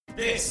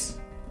This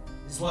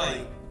is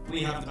why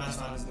we have the best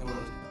fans in the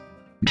world.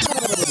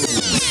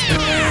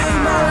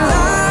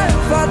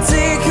 I'll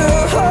take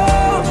her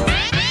home,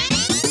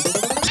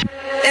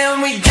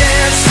 and we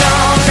dance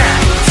all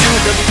night to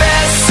the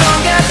best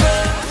song ever.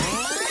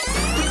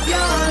 With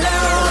your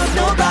love,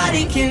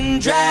 nobody can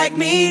drag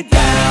me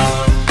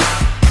down.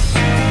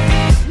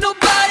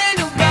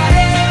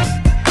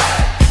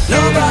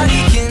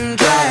 Nobody can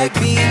drag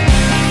me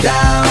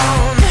down.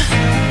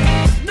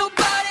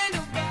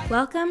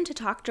 Welcome to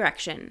Talk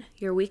Direction,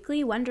 your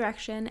weekly One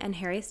Direction and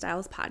Harry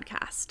Styles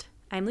podcast.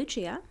 I'm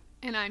Lucia.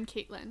 And I'm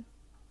Caitlin.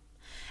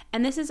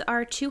 And this is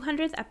our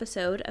 200th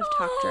episode of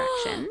Talk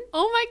Direction.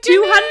 Oh my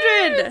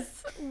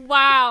goodness! 200!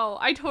 Wow,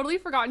 I totally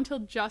forgot until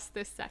just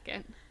this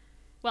second.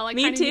 Well, I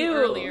kind of knew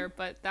earlier,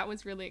 but that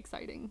was really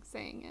exciting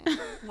saying it.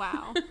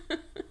 Wow.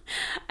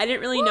 I didn't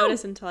really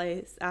notice until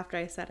after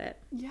I said it.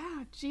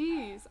 Yeah,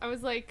 geez. I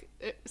was like,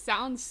 it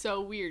sounds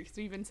so weird because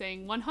we've been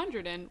saying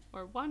 100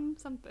 or one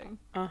something.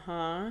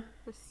 Uh-huh.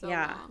 For so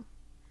long.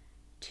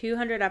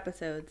 200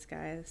 episodes,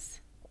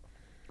 guys.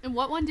 And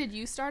what one did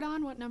you start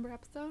on? What number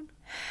episode?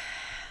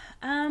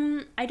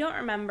 I don't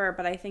remember,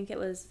 but I think it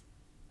was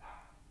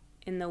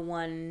in the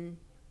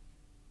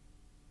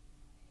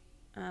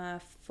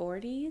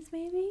 40s,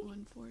 maybe?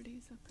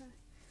 140s, okay.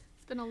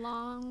 It's been a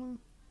long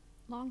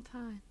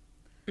time.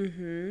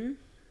 Mm-hmm.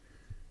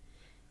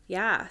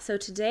 Yeah, so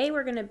today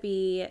we're going to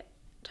be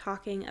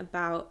talking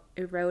about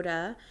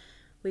Eroda.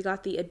 We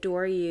got the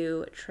Adore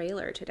You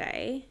trailer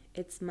today.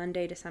 It's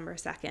Monday, December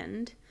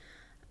 2nd.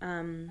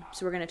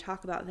 So we're going to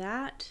talk about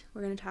that.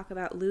 We're going to talk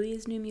about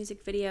Louis' new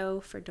music video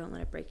for Don't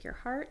Let It Break Your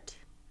Heart.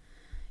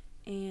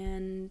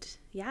 And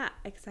yeah,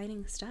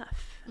 exciting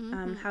stuff.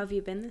 Mm-hmm. How have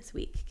you been this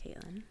week,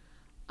 Caitlin?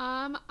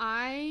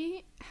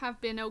 I have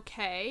been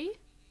okay.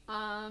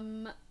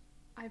 I've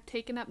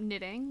taken up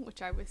knitting,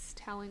 which I was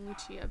telling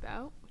Lucia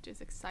about, which is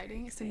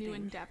exciting. It's a new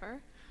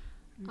endeavor.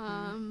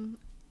 Mm-hmm.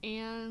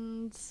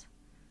 And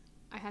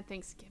I had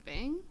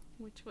Thanksgiving,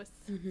 which was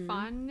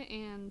fun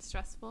and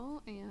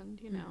stressful,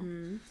 and, you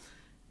know,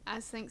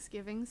 as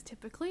Thanksgivings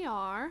typically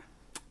are.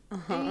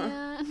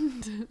 Uh-huh.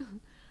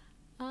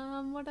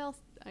 And what else?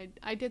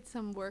 I did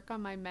some work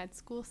on my med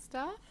school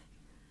stuff.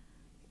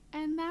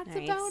 And that's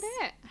about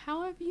it.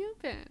 How have you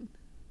been?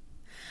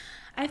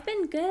 I've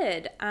been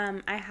good.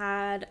 I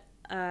had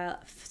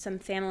some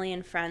family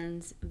and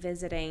friends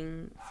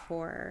visiting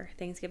for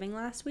Thanksgiving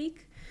last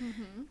week,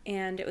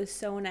 and it was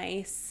so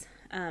nice.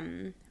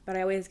 But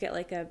I always get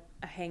like a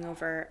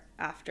hangover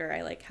after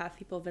I like have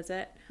people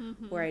visit,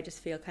 where I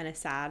just feel kind of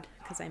sad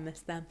because I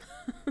miss them.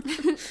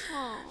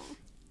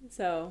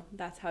 So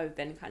that's how I've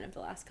been kind of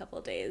the last couple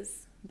of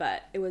days.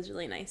 But it was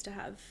really nice to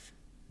have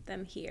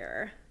them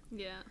here.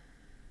 Yeah.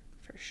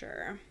 For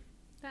sure.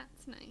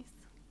 That's nice.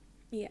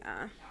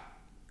 Yeah.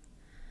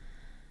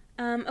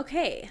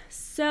 Okay,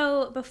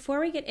 so before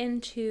we get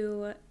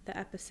into the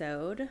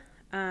episode,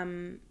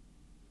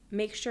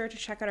 make sure to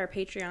check out our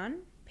Patreon,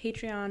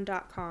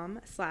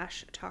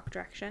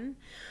 patreon.com/talkdirection,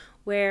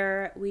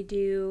 where we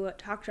do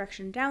Talk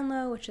Direction Down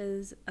Low, which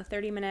is a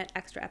 30-minute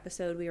extra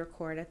episode we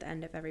record at the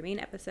end of every main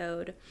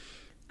episode.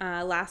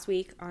 Last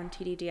week on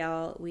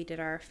TDDL, we did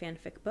our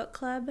fanfic book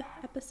club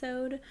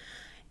episode.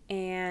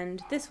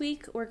 And this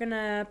week, we're going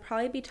to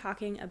probably be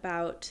talking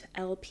about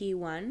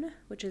LP1,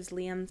 which is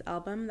Liam's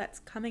album that's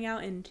coming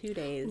out in 2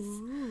 days.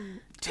 Ooh.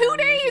 2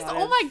 days?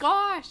 Oh my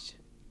gosh.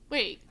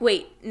 Wait,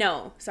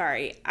 no,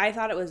 sorry. I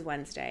thought it was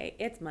Wednesday.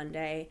 It's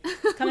Monday.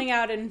 It's coming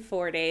out in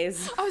 4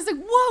 days. I was like,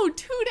 whoa,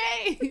 2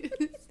 days.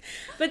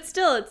 But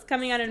still, it's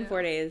coming out in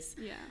 4 days.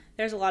 Yeah.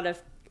 There's a lot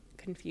of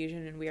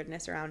confusion and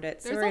weirdness around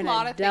it. So There's we're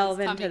going to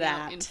delve into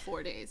that. Out in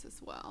 4 days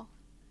as well.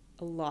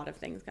 A lot of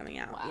things coming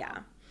out, wow.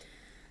 Yeah.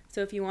 So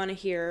if you want to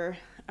hear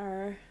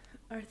our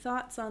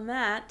thoughts on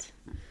that,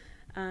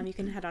 you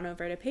can head on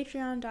over to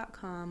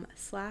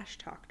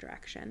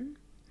patreon.com/talkdirection.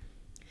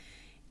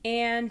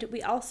 And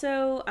we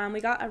also,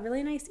 we got a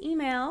really nice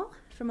email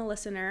from a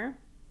listener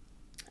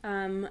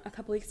a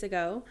couple weeks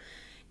ago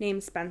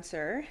named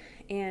Spencer,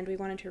 and we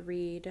wanted to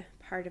read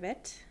part of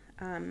it.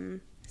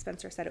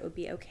 Spencer said it would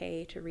be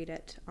okay to read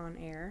it on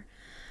air.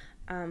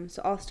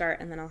 So I'll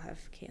start, and then I'll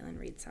have Caitlin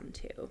read some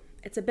too.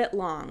 It's a bit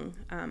long,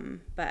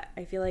 but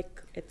I feel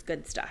like it's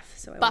good stuff.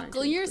 So I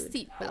buckle your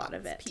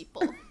seatbelts,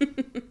 people.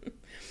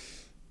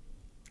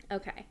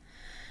 Okay.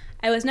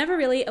 I was never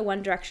really a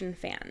One Direction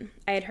fan.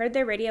 I had heard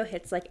their radio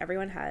hits like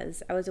everyone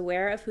has. I was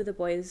aware of who the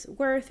boys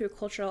were through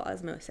cultural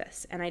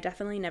osmosis, and I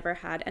definitely never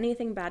had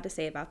anything bad to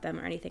say about them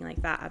or anything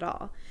like that at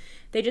all.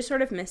 They just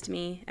sort of missed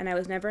me, and I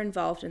was never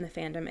involved in the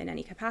fandom in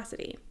any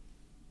capacity.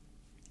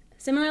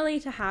 Similarly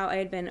to how I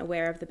had been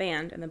aware of the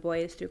band and the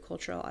boys through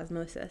cultural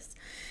osmosis,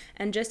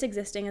 and just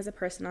existing as a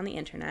person on the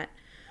internet,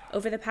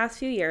 over the past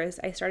few years,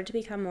 I started to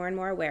become more and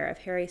more aware of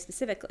Harry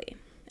specifically.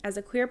 As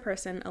a queer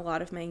person, a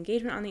lot of my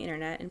engagement on the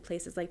internet in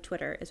places like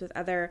Twitter is with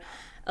other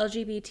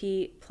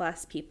LGBT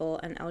plus people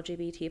and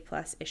LGBT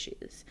plus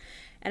issues.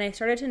 And I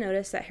started to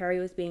notice that Harry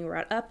was being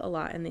brought up a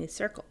lot in these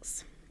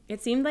circles.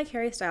 It seemed like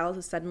Harry Styles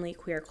was suddenly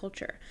queer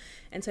culture,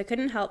 and so I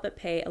couldn't help but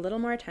pay a little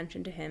more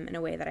attention to him in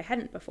a way that I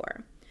hadn't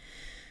before.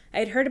 I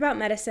had heard about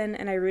Medicine,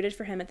 and I rooted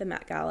for him at the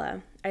Met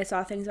Gala. I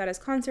saw things about his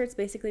concerts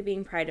basically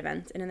being Pride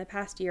events, and in the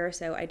past year or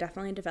so, I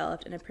definitely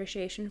developed an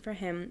appreciation for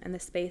him and the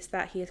space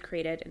that he has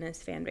created in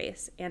his fan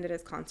base and at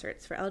his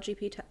concerts for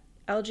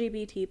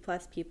LGBT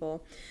plus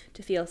people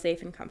to feel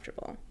safe and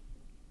comfortable.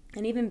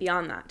 And even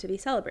beyond that, to be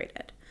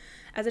celebrated.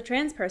 As a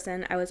trans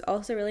person, I was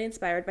also really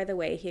inspired by the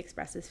way he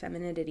expresses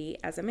femininity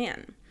as a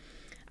man.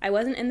 I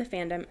wasn't in the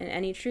fandom in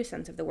any true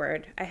sense of the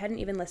word. I hadn't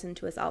even listened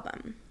to his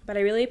album. But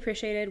I really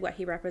appreciated what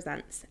he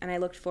represents, and I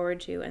looked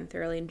forward to and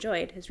thoroughly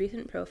enjoyed his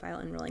recent profile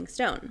in Rolling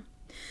Stone.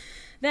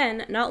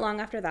 Then, not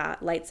long after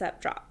that, Lights Up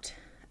dropped.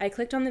 I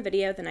clicked on the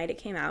video the night it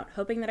came out,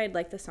 hoping that I'd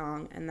like the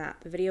song and that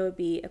the video would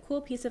be a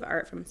cool piece of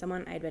art from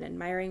someone I'd been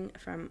admiring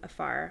from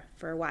afar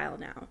for a while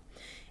now.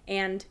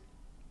 And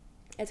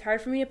it's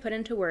hard for me to put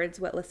into words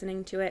what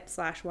listening to it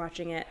 /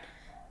 watching it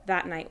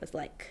that night was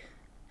like.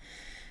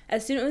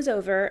 As soon as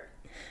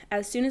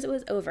it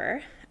was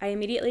over, I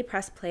immediately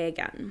pressed play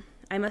again.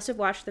 I must have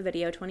watched the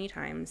video 20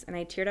 times, and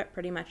I teared up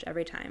pretty much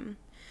every time.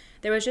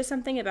 There was just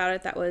something about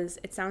it that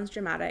it sounds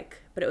dramatic,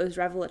 but it was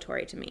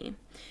revelatory to me.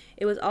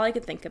 It was all I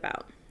could think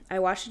about. I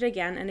watched it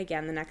again and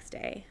again the next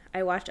day.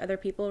 I watched other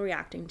people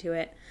reacting to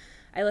it.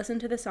 I listened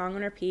to the song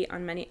on repeat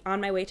on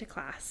my way to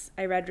class.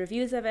 I read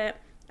reviews of it.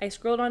 I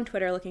scrolled on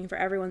Twitter looking for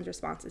everyone's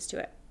responses to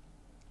it.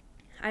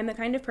 I'm the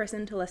kind of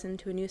person to listen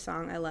to a new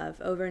song I love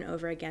over and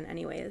over again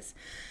anyways,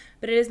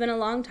 but it has been a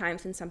long time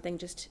since something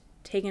just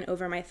taken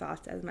over my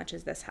thoughts as much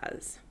as this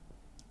has.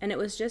 And it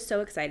was just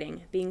so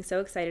exciting, being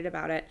so excited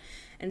about it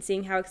and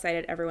seeing how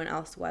excited everyone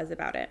else was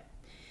about it.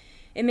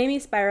 It made me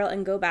spiral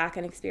and go back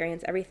and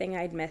experience everything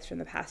I'd missed from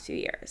the past few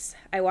years.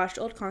 I watched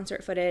old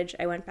concert footage,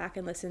 I went back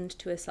and listened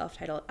to his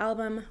self-titled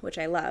album, which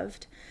I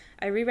loved.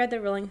 I reread the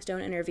Rolling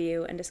Stone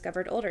interview and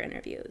discovered older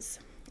interviews.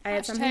 I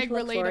had something to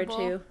look forward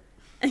to.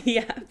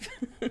 Yeah.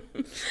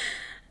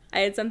 I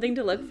had something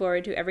to look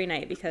forward to every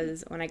night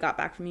because when I got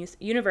back from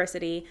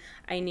university,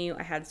 I knew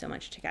I had so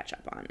much to catch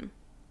up on.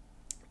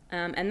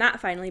 And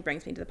that finally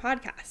brings me to the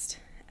podcast.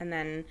 And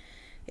then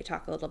they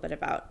talk a little bit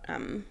about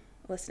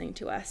listening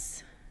to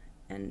us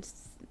and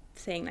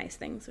saying nice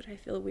things, which I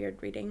feel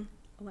weird reading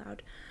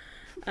aloud.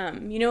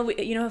 You know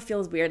how it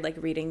feels weird, like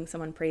reading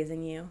someone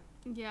praising you?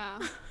 Yeah.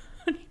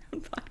 On your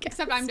own podcast.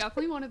 Except I'm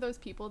definitely one of those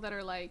people that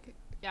are like,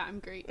 yeah, I'm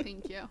great,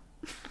 thank you.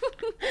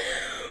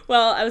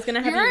 Well, I was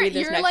gonna have you read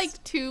this You're next.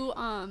 like too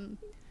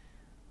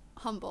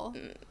humble.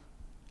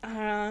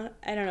 I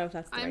don't know if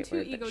that's the I'm right too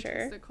word, but sure.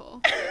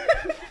 egotistical.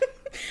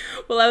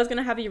 Well, I was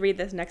gonna have you read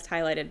this next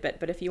highlighted bit,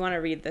 but if you want to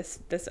read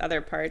this other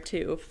part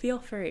too, feel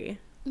free.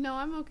 No,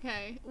 I'm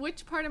okay.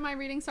 Which part am I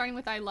reading? Starting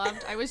with I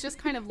loved. I was just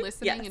kind of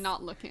listening Yes. and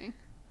not looking.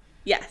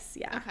 Yes,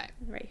 yeah. Okay.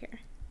 Right here.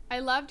 I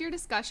loved your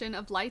discussion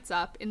of Lights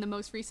Up in the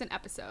most recent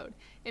episode.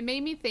 It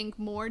made me think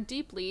more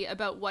deeply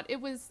about what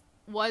it was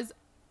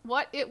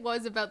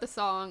about the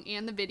song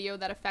and the video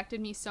that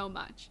affected me so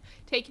much,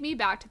 taking me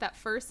back to that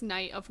first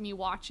night of me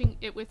watching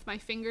it with my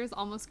fingers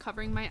almost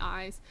covering my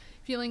eyes,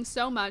 feeling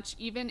so much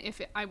even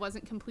if I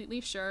wasn't completely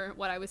sure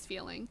what I was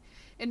feeling.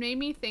 It made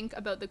me think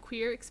about the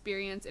queer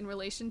experience in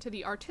relation to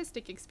the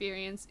artistic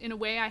experience in a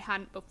way I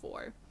hadn't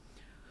before.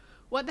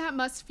 What that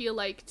must feel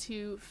like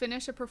to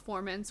finish a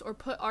performance or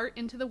put art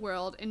into the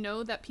world and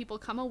know that people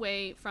come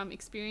away from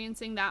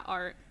experiencing that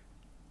art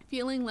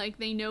feeling like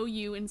they know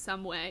you in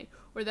some way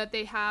or that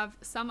they have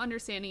some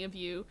understanding of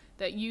you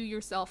that you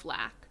yourself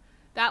lack.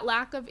 That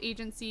lack of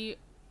agency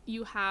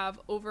you have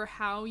over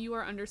how you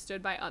are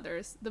understood by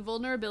others, the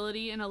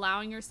vulnerability in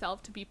allowing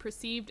yourself to be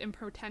perceived and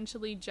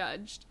potentially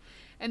judged,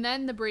 and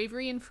then the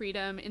bravery and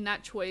freedom in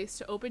that choice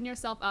to open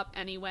yourself up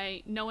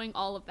anyway, knowing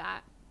all of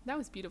that. That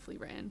was beautifully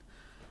written.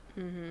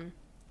 Mm-hmm.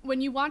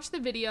 When you watch the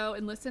video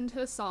and listen to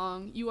the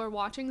song, you are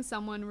watching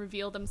someone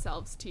reveal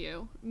themselves to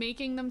you,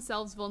 making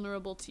themselves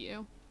vulnerable to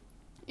you.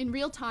 In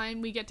real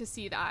time, we get to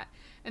see that,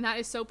 and that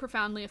is so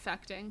profoundly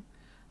affecting.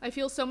 I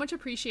feel so much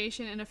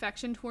appreciation and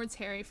affection towards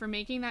Harry for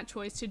making that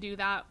choice to do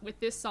that with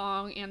this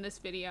song and this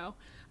video.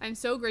 I'm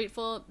so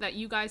grateful that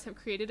you guys have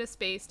created a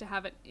space to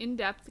have an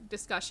in-depth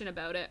discussion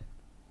about it,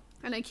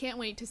 and I can't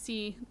wait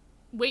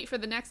for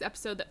the next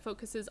episode that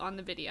focuses on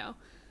the video.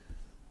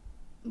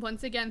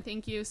 Once again,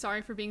 thank you.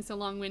 Sorry for being so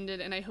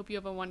long-winded, and I hope you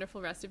have a wonderful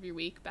rest of your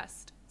week.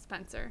 Best,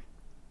 Spencer.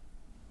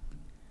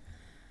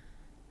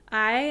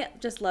 I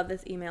just love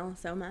this email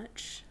so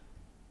much.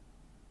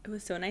 It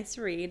was so nice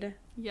to read.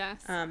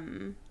 Yes.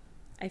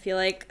 I feel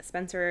like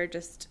Spencer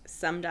just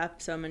summed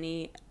up so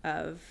many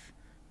of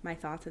my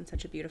thoughts in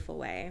such a beautiful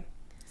way.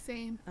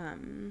 Same.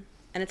 And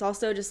it's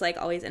also just like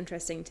always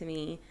interesting to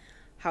me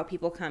how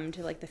people come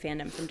to like the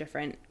fandom from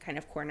different kind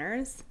of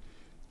corners.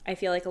 I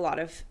feel like a lot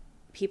of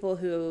people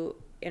who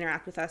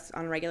interact with us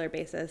on a regular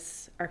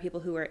basis are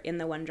people who are in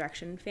the One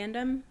Direction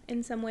fandom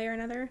in some way or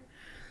another.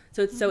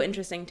 So it's so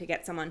interesting to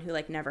get someone who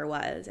like never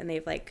was, and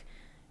they've like,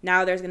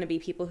 now there's going to be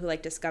people who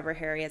like discover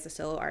Harry as a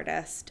solo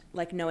artist,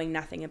 like knowing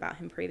nothing about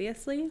him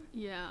previously.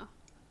 Yeah.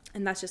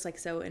 And that's just like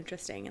so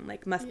interesting and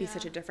like must be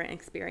such a different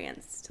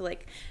experience to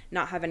like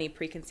not have any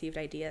preconceived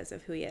ideas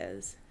of who he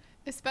is.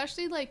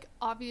 Especially like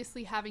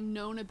obviously having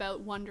known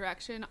about One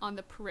Direction on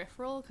the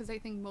peripheral, because I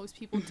think most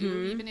people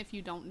do, even if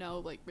you don't know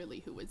like really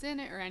who was in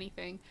it or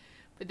anything,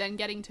 but then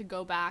getting to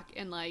go back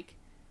and like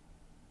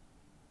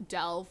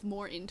delve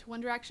more into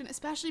One Direction,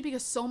 especially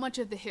because so much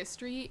of the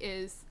history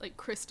is like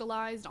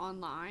crystallized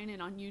online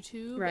and on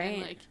YouTube, right.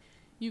 And like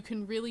you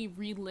can really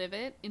relive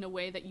it in a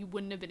way that you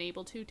wouldn't have been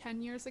able to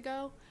 10 years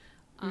ago.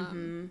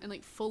 And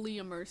like fully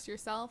immerse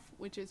yourself,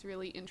 which is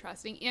really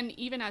interesting. And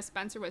even as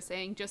Spencer was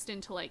saying, just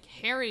into like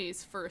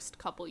Harry's first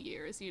couple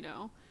years, you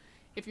know,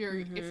 if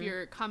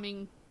you're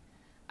coming,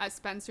 as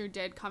Spencer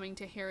did, coming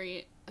to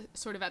Harry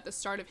sort of at the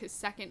start of his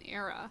second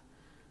era,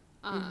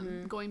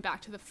 going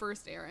back to the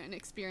first era and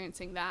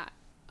experiencing that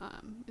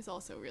is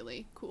also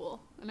really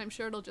cool. And I'm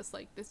sure it'll just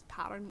like this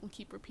pattern will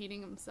keep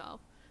repeating itself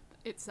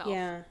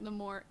the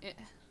more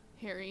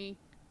Harry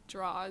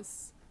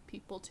draws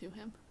people to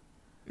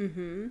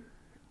him.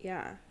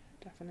 Yeah,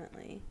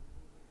 definitely.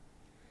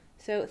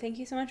 So thank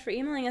you so much for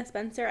emailing us,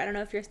 Spencer. I don't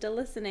know if you're still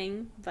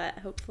listening, but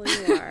hopefully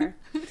you are.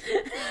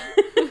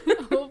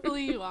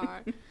 Hopefully you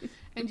are.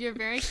 And you're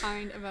very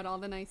kind about all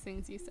the nice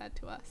things you said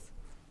to us.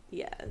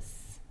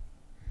 Yes.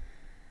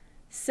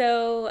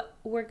 So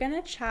we're going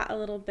to chat a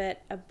little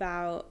bit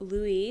about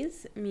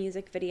Louis'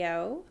 music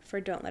video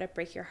for Don't Let It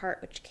Break Your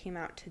Heart, which came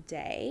out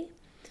today.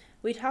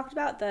 We talked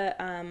about the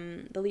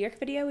lyric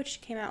video,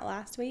 which came out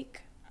last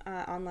week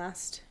on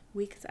last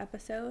week's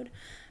episode,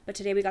 but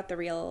today we got the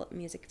real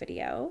music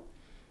video,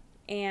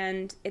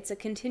 and it's a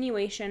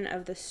continuation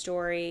of the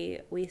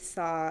story we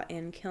saw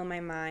in Kill My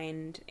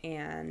Mind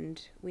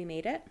and We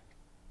Made It.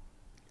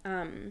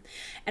 And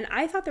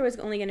I thought there was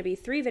only going to be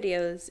 3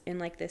 videos in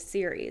like this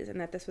series and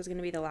that this was going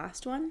to be the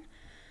last one,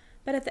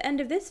 but at the end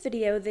of this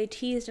video they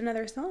teased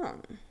another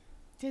song.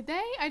 Did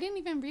they? I didn't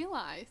even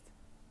realize.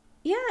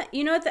 Yeah,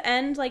 you know, at the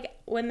end, like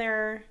when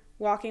they're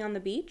walking on the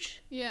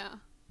beach,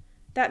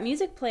 that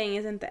music playing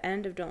isn't the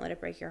end of Don't Let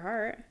It Break Your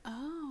Heart.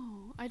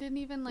 Oh, I didn't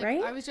even like,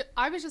 right? I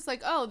was just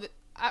like, oh,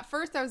 at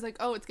first I was like,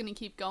 oh, it's going to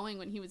keep going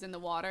when he was in the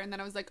water. And then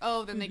I was like,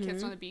 oh, then they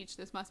kissed on the beach.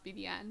 This must be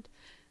the end.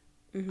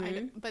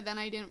 But then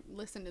I didn't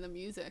listen to the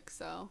music.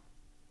 So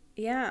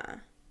yeah.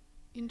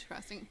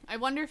 Interesting. I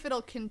wonder if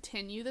it'll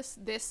continue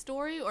this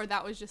story, or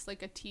that was just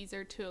like a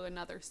teaser to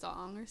another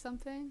song or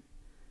something.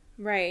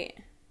 Right.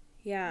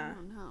 Yeah. I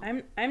don't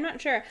know. I'm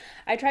not sure.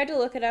 I tried to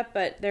look it up,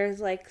 but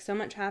there's like so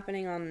much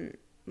happening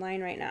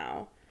online right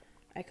now.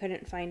 I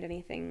couldn't find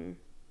anything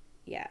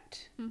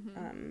yet.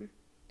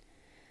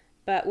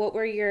 But what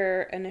were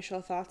your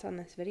initial thoughts on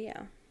this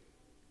video?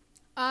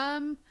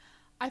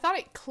 I thought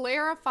it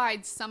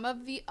clarified some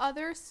of the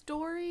other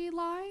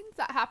storylines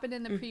that happened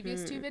in the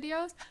previous 2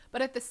 videos,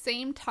 but at the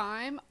same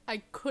time,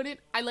 I couldn't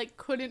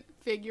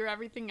figure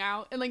everything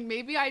out. And like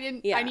maybe I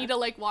need to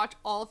like watch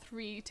all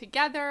 3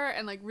 together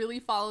and like really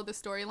follow the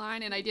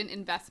storyline, and I didn't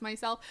invest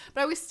myself.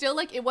 But I was still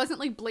like, it wasn't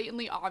like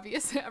blatantly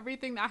obvious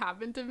everything that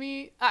happened to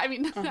me. I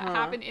mean, that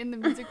happened in the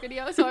music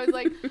video. So I was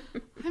like,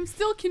 I'm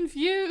still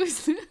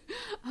confused.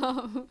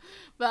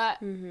 But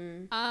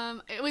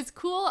it was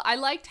cool. I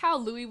liked how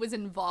Louis was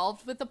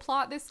involved with the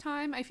plot this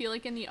time. I feel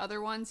like in the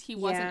other ones he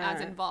wasn't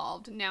as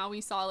involved. Now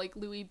we saw like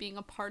Louis being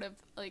a part of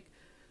like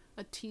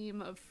a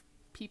team of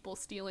people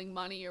stealing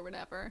money or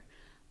whatever.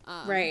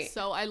 Right.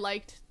 So I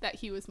liked that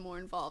he was more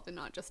involved and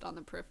not just on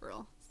the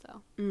peripheral.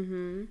 So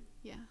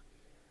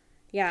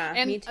yeah,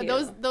 and me too.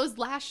 those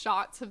last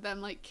shots of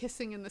them like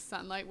kissing in the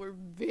sunlight were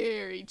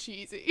very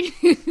cheesy.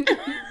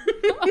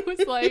 I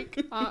was like,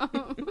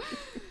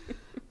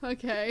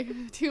 okay,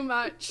 too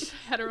much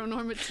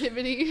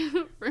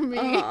heteronormativity for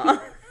me.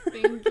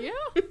 Thank you.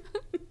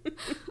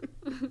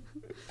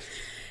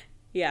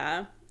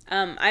 Yeah.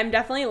 I'm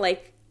definitely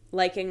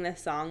liking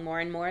this song more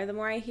and more the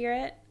more I hear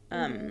it.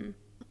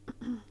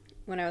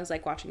 When I was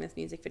like watching this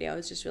music video, I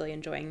was just really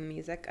enjoying the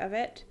music of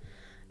it.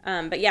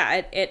 But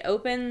yeah, it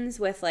opens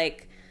with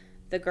like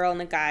the girl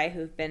and the guy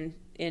who've been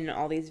in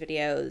all these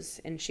videos,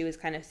 and she was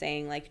kind of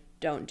saying like,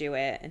 don't do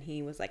it, and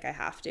he was like, I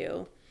have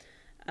to.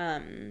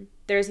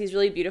 There's these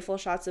really beautiful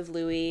shots of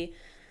Louis.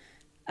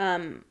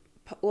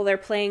 They're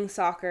playing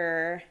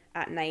soccer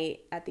at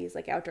night at these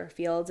like outdoor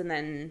fields, and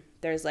then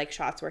there's like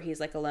shots where he's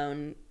like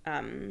alone,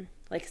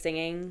 like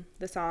singing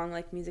the song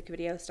like music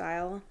video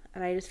style,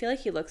 and I just feel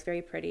like he looks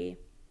very pretty.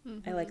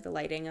 I like the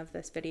lighting of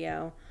this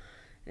video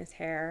and his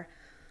hair.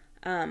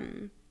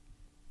 And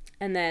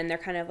then they're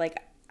kind of like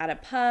at a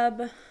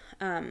pub,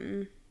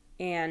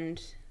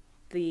 and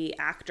the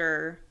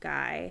actor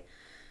guy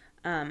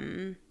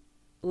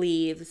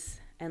leaves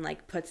and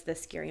like puts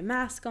this scary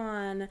mask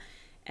on,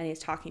 and he's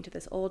talking to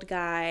this old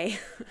guy,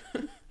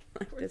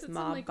 like this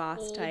mob like boss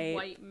old type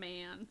white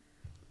man.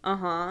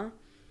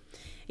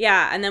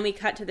 Yeah, and then we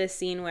cut to this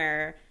scene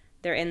where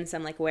they're in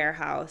some like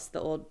warehouse, the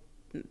old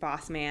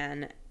boss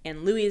man,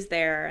 and Louis is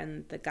there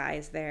and the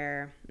guy's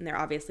there, and they're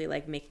obviously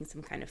like making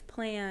some kind of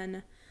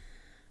plan.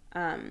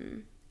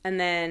 And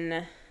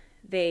then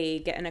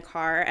they get in a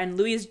car, and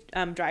Louis is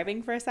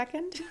driving for a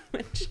second,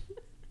 which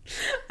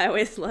I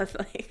always love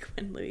like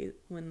when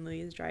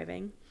Louis is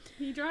driving.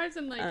 He drives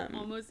in like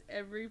almost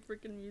every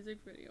freaking music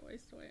video, I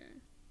swear.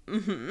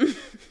 Mm-hmm.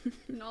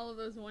 And all of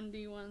those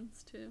 1D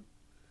ones too.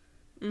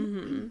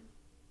 Mm-hmm.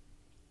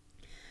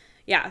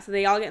 Yeah, so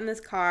they all get in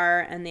this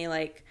car and they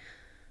like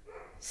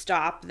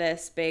stop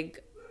this big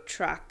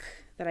truck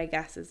that I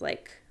guess is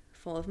like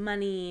full of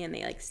money, and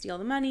they like steal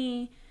the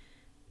money,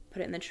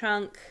 put it in the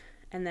trunk,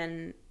 and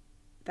then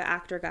the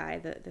actor guy,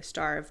 the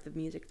star of the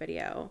music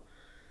video,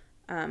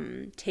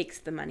 takes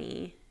the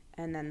money,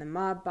 and then the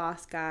mob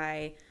boss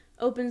guy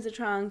opens the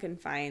trunk and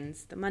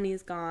finds the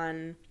money's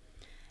gone.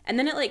 And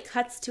then it like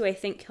cuts to, I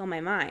think, Kill My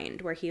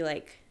Mind, where he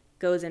like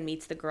goes and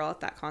meets the girl at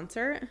that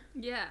concert.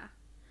 Yeah.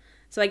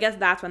 So I guess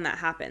that's when that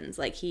happens.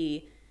 Like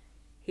he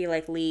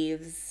like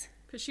leaves.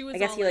 Because she was I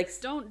guess all he like,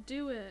 like, don't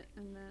do it.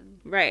 And then.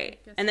 Right.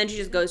 And then she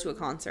just goes to a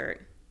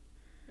concert.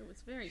 It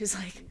was very She's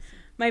like, confusing.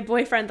 my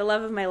boyfriend, the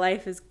love of my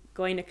life, is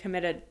going to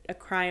commit a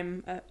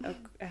crime,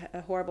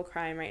 a horrible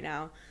crime right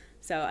now.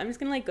 So I'm just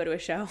going to like go to a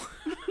show.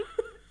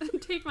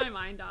 Take my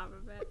mind off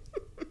of it.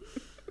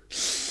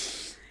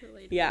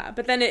 Yeah,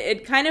 but then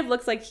it kind of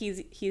looks like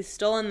he's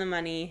stolen the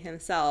money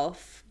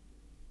himself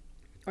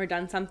or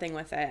done something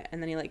with it,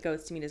 and then he like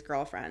goes to meet his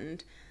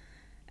girlfriend,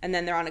 and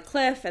then they're on a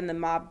cliff, and the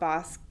mob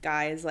boss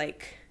guy's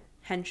like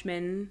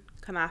henchmen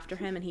come after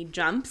him, and he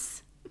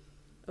jumps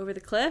over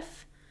the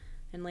cliff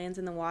and lands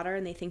in the water,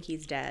 and they think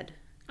he's dead.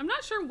 I'm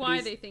not sure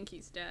why they think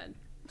he's dead.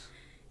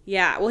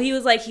 Yeah, well, he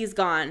was like, he's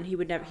gone.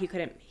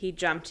 He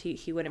jumped.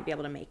 He wouldn't be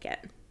able to make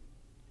it.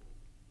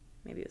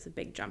 Maybe it was a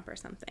big jump or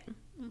something.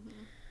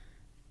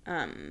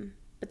 Mm-hmm.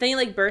 But then he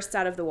like bursts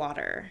out of the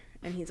water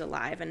and he's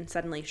alive and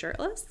suddenly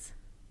shirtless.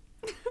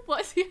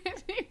 Was he? I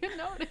didn't even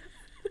notice.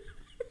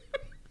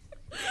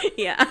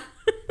 Yeah.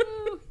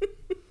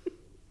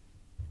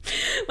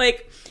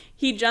 Like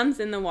he jumps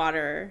in the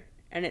water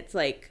and it's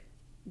like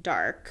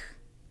dark.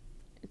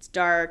 It's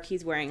dark.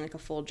 He's wearing like a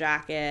full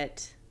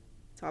jacket.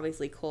 It's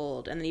obviously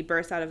cold. And then he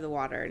bursts out of the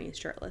water and he's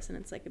shirtless and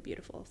it's like a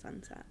beautiful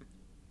sunset.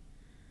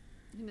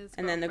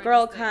 And then the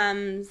girl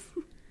comes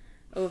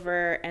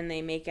over and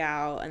they make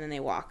out and then they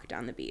walk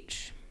down the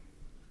beach.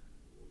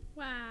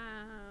 Wow.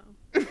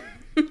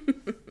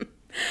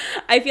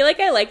 I feel like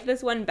I liked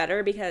this one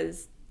better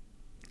because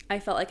I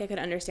felt like I could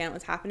understand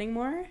what's happening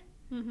more.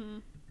 Mm-hmm.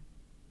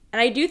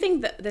 And I do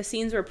think that the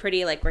scenes were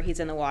pretty, like where he's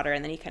in the water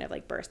and then he kind of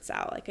like bursts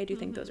out. Like I do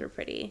think those were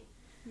pretty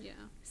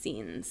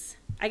scenes.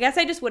 I guess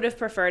I just would have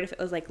preferred if it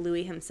was like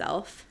Louis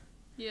himself.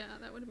 Yeah,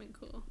 that would have been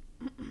cool.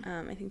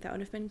 I think that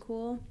would have been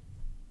cool.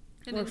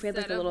 And or if we had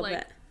like a little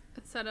bit.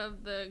 Instead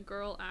of the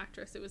girl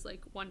actress, it was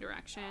like One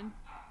Direction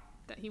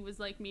that he was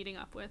like meeting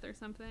up with or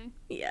something.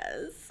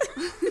 Yes.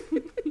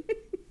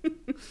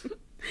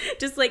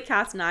 Just like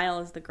cast Niall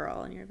as the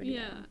girl in your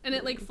video. Yeah, and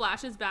it like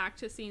flashes back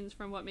to scenes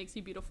from What Makes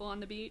You Beautiful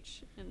on the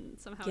beach, and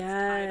somehow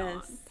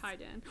it's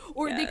tied in.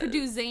 Or they could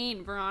do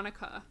Zayn,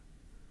 Veronica.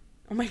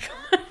 Oh my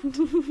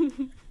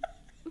god.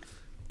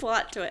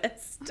 Plot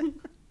twist.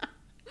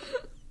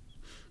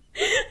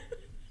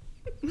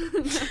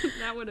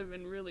 That would have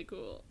been really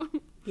cool.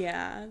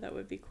 Yeah, that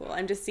would be cool.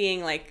 I'm just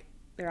seeing like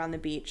they're on the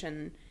beach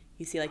and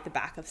you see like the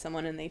back of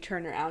someone and they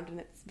turn around and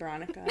it's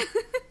Veronica.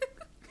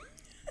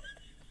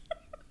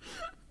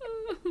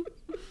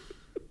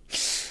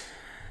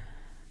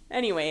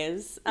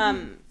 Anyways,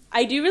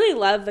 I do really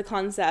love the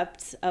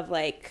concept of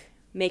like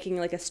making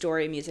like a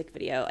story music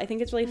video. I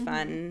think it's really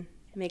fun.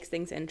 It makes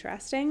things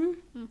interesting.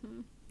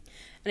 Mm-hmm.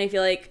 And I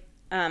feel like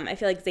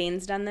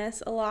Zayn's done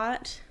this a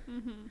lot.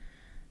 Mm-hmm.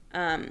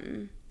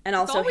 And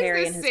also it's always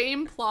Harry the and his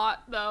same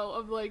plot though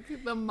of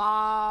like the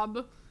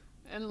mob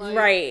and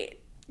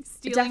like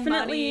stealing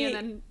money and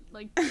then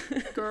like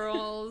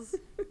girls.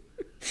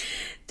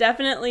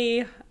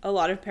 Definitely a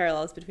lot of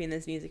parallels between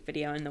this music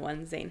video and the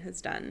one Zayn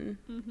has done.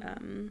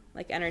 Mm-hmm.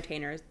 Like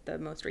Entertainer is the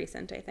most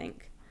recent, I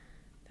think,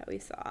 that we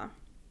saw.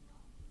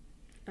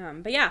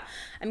 But yeah,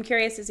 I'm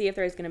curious to see if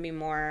there's going to be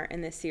more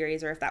in this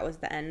series or if that was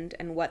the end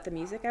and what the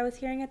music I was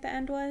hearing at the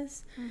end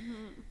was.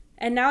 Mm-hmm.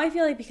 And now I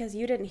feel like because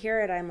you didn't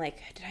hear it, I'm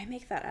like, did I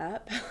make that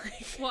up?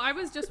 Well, I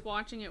was just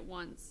watching it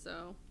once,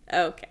 so.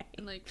 Okay.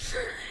 And like,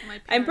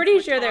 my I'm pretty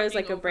sure there was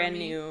like a brand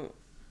new.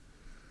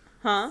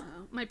 Huh?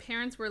 So, my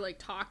parents were like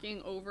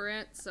talking over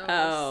it, so.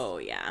 Oh,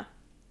 yeah.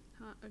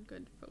 Not a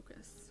good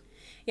focus.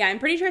 Yeah, I'm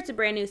pretty sure it's a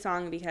brand new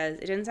song because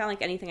it didn't sound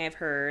like anything I've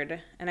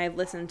heard. And I've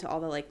listened to all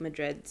the like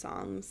Madrid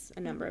songs a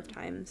number of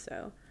times,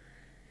 so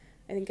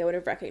I think I would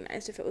have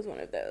recognized if it was one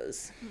of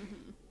those.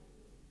 Mm-hmm.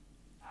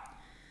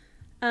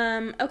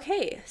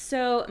 Okay,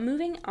 so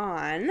moving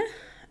on.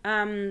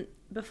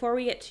 Before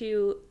we get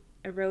to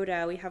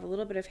Eroda, we have a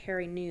little bit of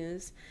Harry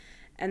news,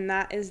 and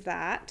that is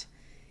that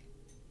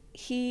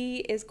he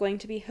is going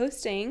to be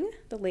hosting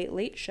the Late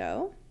Late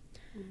Show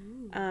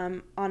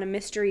on a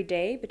mystery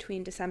day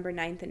between December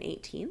 9th and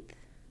 18th.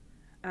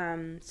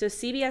 So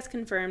CBS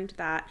confirmed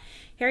that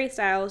Harry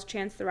Styles,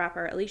 Chance the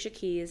Rapper, Alicia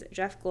Keys,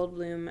 Jeff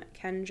Goldblum,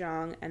 Ken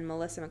Jeong, and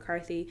Melissa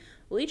McCarthy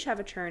will each have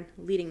a turn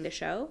leading the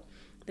show.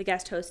 The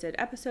guest-hosted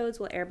episodes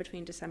will air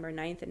between December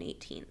 9th and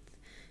 18th.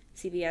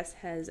 CBS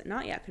has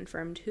not yet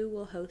confirmed who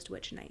will host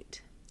which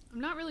night.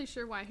 I'm not really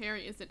sure why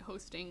Harry isn't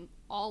hosting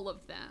all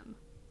of them,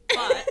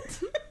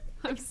 but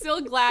I'm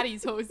still glad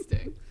he's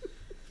hosting.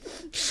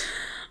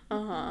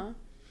 Uh-huh.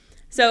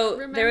 So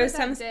Remember there was that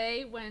some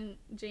day when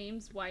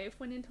James' wife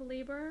went into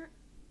labor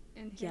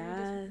and Harry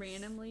Yes. just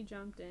randomly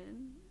jumped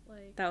in?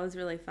 Like, that was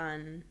really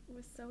fun. it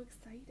was so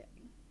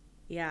exciting.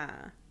 Yeah.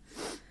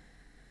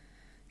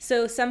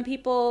 So some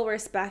people were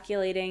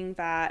speculating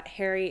that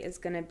Harry is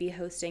going to be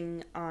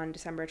hosting on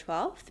December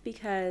 12th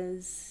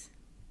because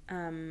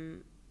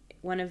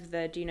one of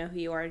the Do You Know Who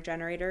You Are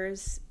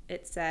generators,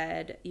 it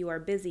said you are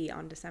busy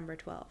on December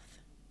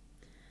 12th.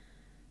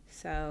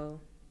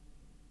 So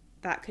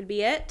that could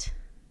be it.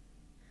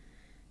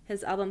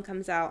 His album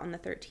comes out on the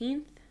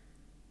 13th.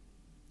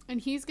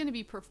 And he's going to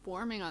be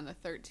performing on the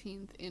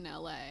 13th in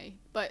LA.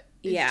 But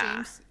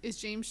is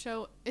James'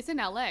 show, it's in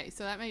LA,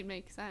 so that might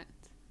make sense.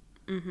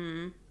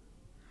 Mm-hmm.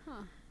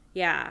 Huh.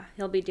 Yeah,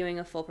 he'll be doing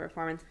a full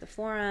performance at the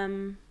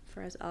Forum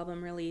for his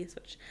album release,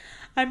 which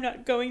I'm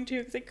not going to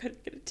because I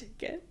couldn't get a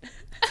ticket.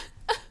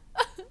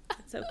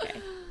 It's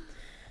okay.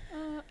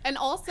 And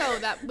also,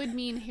 that would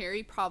mean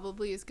Harry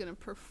probably is going to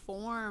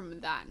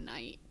perform that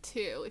night,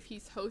 too. If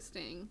he's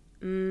hosting,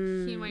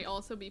 he might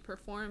also be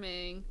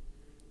performing.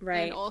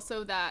 Right. And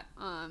also that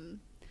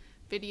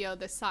video,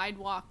 the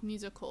Sidewalk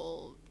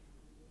musical,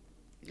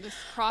 this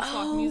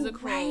Crosswalk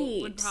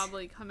musical would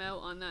probably come out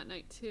on that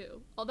night,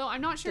 too. Although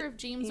I'm not sure if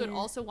James would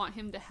also want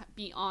him to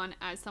be on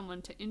as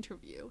someone to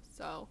interview,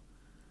 so...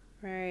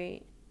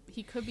 Right.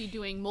 He could be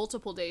doing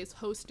multiple days,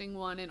 hosting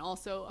one and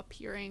also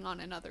appearing on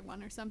another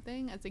one or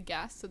something as a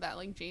guest so that,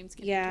 like, James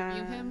can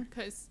interview him,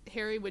 because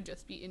Harry would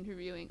just be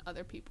interviewing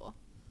other people.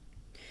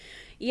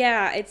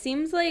 Yeah, it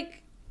seems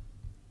like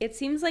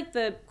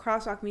the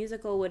Crosswalk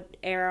musical would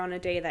air on a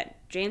day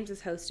that James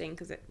is hosting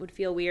because it would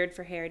feel weird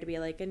for Harry to be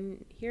like,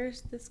 and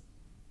here's this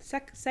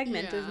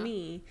segment of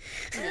me.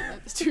 Yeah,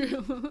 that's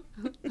true.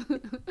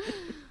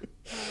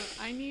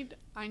 I need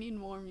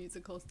more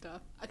musical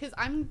stuff because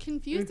I'm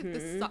confused if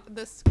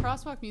this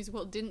Crosswalk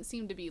musical didn't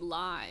seem to be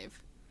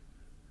live,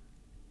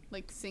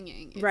 like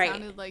singing. It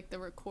sounded like the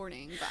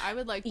recording, but I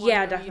would like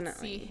to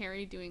see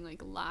Harry doing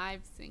like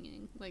live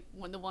singing, like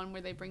the one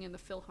where they bring in the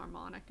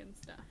Philharmonic and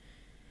stuff.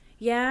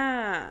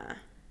 Yeah.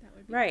 That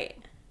would be right.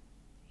 cool.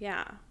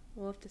 Yeah,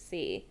 we'll have to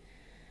see.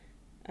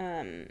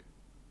 So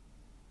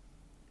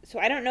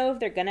I don't know if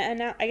they're gonna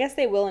announce. I guess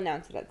they will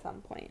announce it at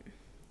some point.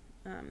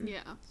 So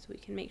we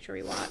can make sure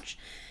we watch.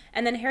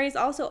 And then Harry's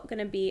also going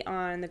to be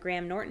on the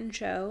Graham Norton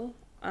show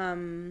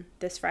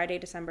this Friday,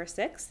 December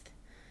 6th.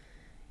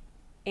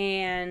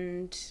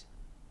 And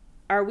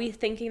are we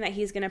thinking that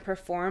he's going to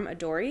perform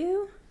Adore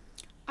You?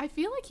 I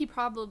feel like he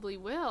probably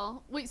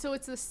will. Wait, so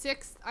it's the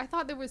 6th? I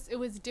thought it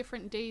was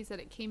different days, that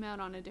it came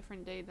out on a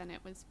different day than it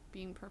was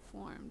being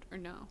performed, or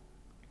no?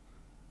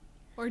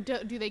 Or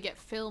do they get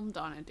filmed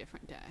on a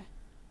different day?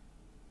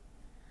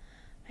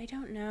 I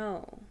don't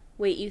know.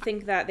 Wait, you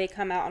think that they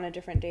come out on a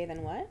different day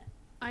than what?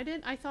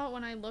 I thought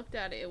when I looked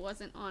at it, it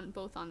wasn't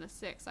both on the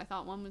 6th. I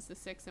thought one was the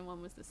 6th and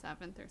one was the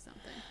 7th or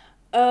something.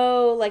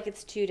 Oh, like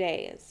it's 2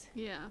 days.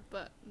 Yeah,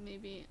 but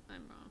maybe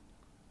I'm wrong.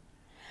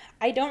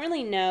 I don't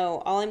really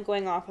know. All I'm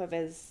going off of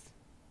is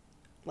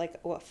like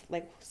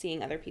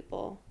seeing other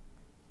people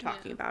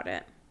talking about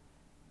it.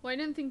 Well, I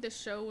didn't think the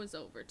show was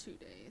over 2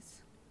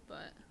 days,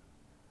 but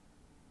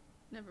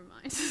never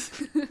mind.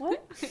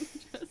 What? I'm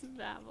just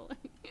babbling.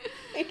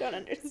 I don't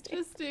understand.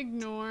 Just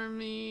ignore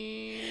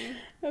me.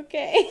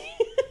 Okay.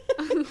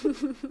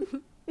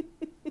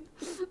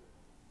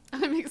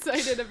 I'm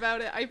excited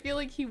about it. I feel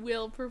like he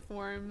will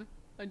perform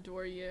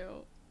Adore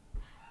You.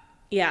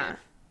 Yeah.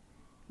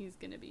 He's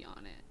going to be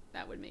on it.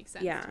 That would make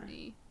sense to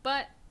me.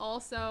 But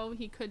also,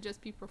 he could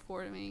just be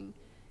performing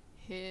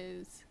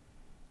his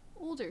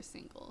older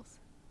singles.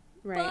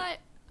 Right. But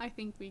I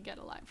think we get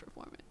a live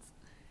performance.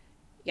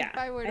 Yeah. If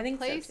I were to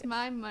place so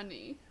my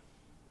money,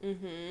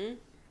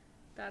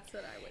 that's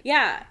what I would do.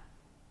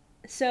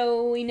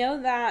 So we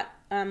know that,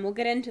 we'll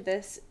get into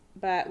this,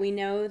 but we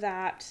know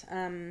that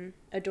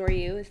Adore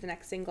You is the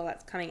next single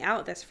that's coming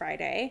out this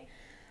Friday,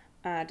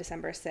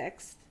 December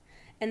 6th.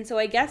 And so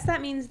I guess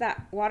that means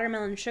that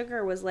Watermelon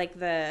Sugar was like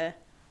the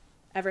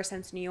Ever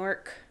Since New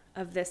York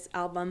of this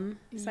album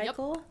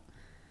cycle.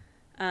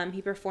 Yep.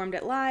 He performed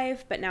it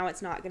live, but now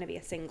it's not going to be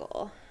a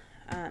single,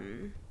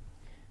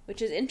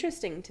 which is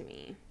interesting to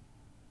me.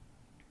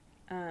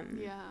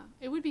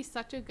 It would be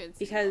such a good single.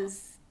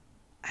 Because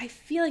I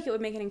feel like it would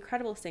make an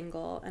incredible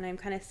single, and I'm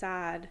kind of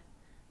sad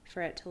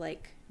for it to,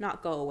 like,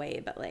 not go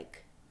away, but,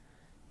 like,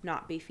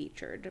 not be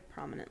featured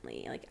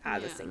prominently, like,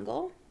 as a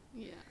single.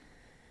 Yeah.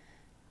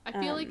 I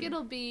feel like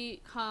it'll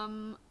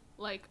become,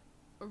 like,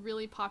 a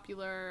really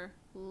popular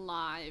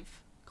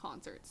live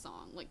concert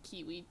song, like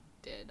Kiwi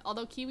did.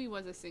 Although Kiwi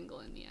was a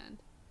single in the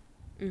end.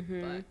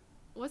 But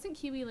wasn't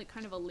Kiwi, like,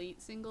 kind of a late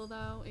single,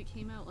 though? It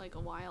came out, like, a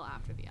while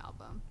after the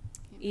album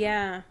came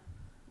out.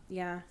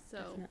 Yeah,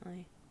 so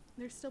definitely.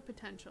 There's still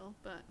potential,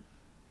 but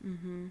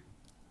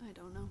I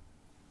don't know.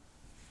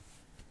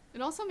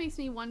 It also makes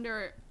me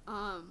wonder,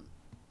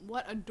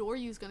 what Adore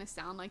You is going to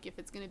sound like if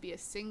it's going to be a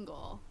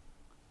single.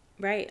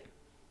 Right.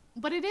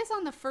 But it is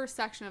on the first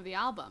section of the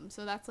album,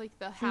 so that's like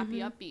the happy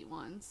upbeat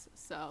ones.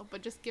 So,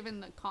 but just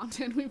given the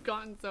content we've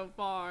gotten so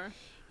far.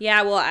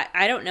 Yeah, well,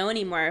 I don't know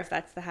anymore if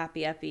that's the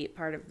happy upbeat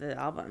part of the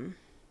album.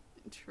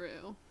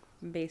 True.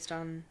 Based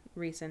on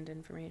recent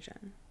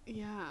information.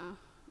 Yeah,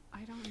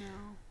 I don't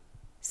know.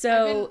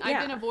 So,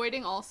 I've been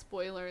avoiding all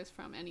spoilers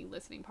from any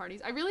listening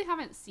parties. I really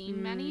haven't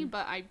seen many,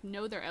 but I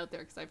know they're out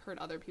there because I've heard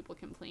other people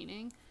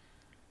complaining.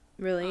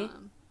 Really?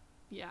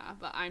 Yeah,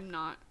 but I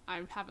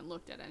haven't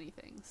looked at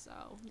anything, so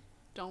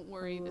don't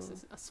worry. This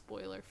is a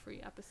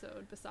spoiler-free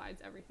episode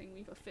besides everything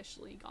we've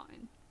officially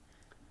gotten.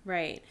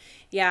 Right.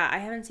 Yeah, I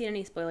haven't seen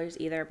any spoilers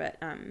either, but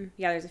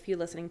yeah, there's a few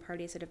listening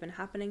parties that have been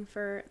happening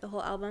for the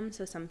whole album,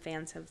 so some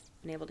fans have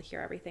been able to hear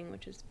everything,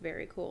 which is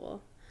very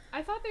cool.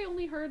 I thought they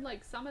only heard,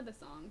 like, some of the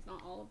songs,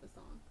 not all of the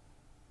songs.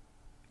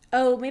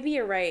 Oh, maybe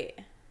you're right.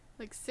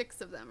 Like 6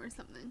 of them or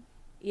something.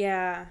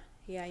 Yeah,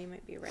 you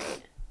might be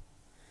right.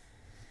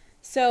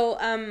 So,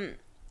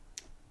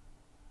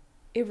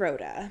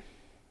 Eroda.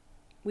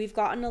 We've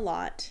gotten a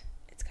lot.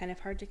 It's kind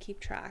of hard to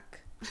keep track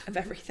of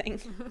everything.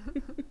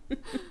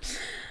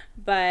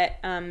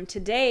 But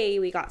today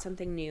we got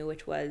something new,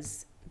 which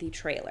was the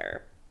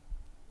trailer.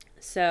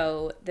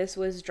 So this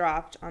was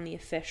dropped on the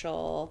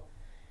official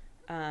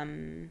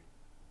Harry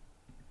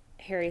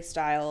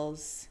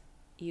Styles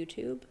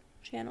YouTube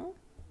channel.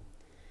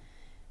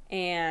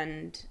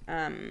 And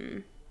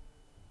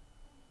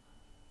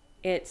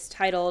it's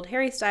titled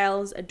Harry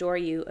Styles Adore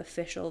You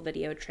Official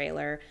Video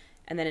Trailer,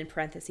 and then in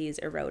parentheses,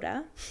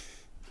 Eroda.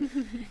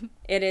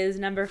 It is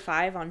number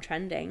 5 on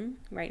trending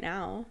right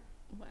now.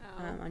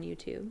 Wow. On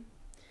YouTube,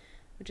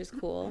 which is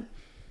cool.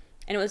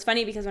 And it was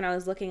funny because when I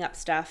was looking up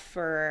stuff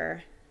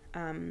for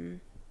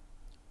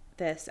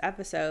this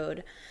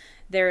episode,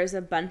 there's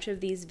a bunch of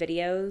these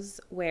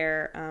videos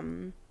where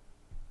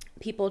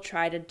people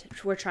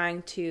were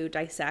trying to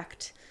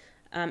dissect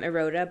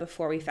Eroda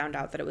before we found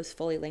out that it was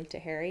fully linked to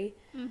Harry.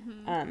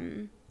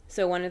 Mm-hmm.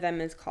 So one of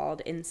them is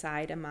called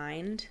Inside a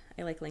Mind.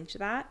 I linked to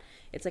that.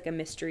 It's like a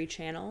mystery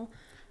channel.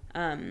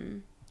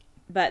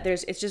 But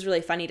it's just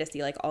really funny to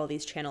see all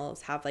these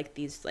channels have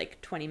these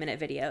 20-minute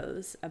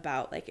videos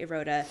about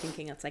Eroda,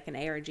 thinking it's an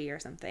ARG or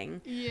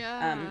something.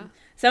 Yeah.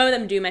 Some of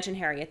them do mention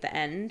Harry at the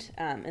end,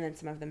 and then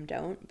some of them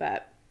don't,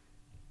 but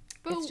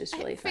it's just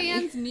really funny.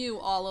 Fans knew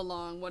all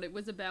along what it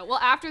was about. Well,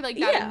 after that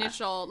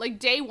initial,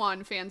 day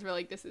one, fans were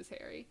like, this is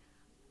Harry.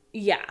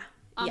 Yeah.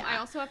 I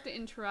also have to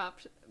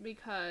interrupt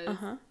because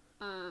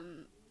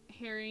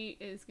Harry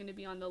is going to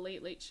be on the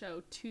Late Late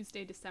Show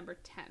Tuesday, December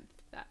 10th.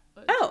 That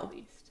was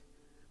released.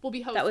 We'll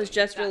be hosting. That was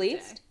just that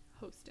released? Day.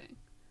 Hosting.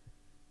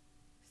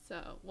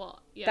 So,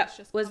 it's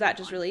just was that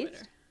just released?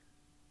 Twitter.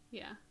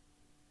 Yeah.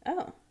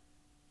 Oh.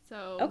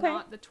 So,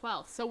 not the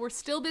 12th. So, we're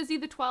still busy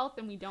the 12th,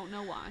 and we don't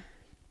know why.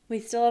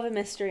 We still have a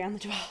mystery on the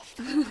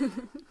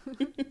 12th.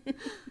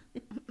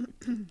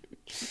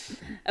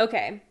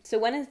 Okay. So,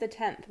 when is the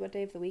 10th? What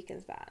day of the week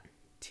is that?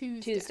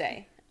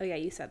 Tuesday. Oh, yeah,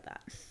 you said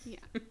that. Yeah.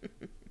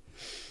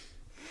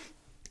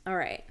 All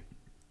right.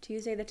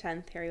 Tuesday the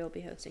 10th, Harry will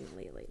be hosting the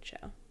Late Late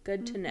Show.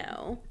 Good to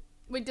know.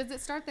 Wait, does it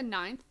start the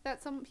 9th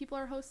that some people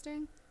are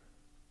hosting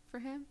for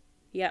him?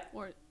 Yep.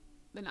 Or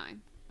the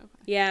 9th? Okay.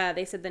 Yeah,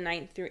 they said the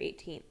 9th through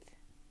 18th.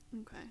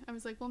 Okay. I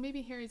was like, well,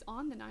 maybe Harry's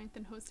on the 9th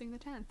and hosting the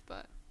 10th,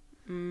 but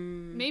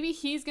maybe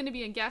he's going to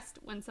be a guest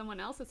when someone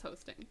else is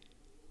hosting.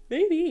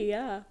 Maybe,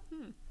 yeah.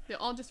 They'll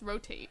all just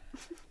rotate.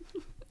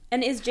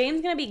 And is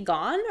James going to be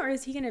gone, or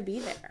is he going to be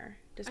there?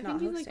 Just I not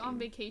think he's hosting? on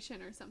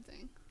vacation or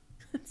something.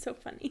 That's so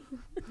funny.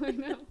 I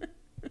know.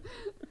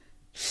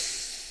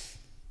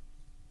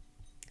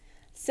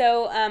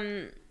 So,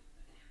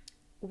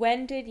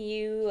 when did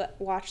you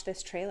watch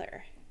this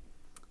trailer?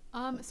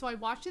 So I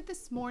watched it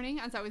this morning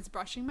as I was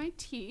brushing my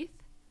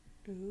teeth.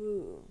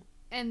 Ooh.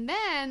 And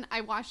then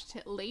I watched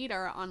it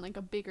later on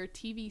a bigger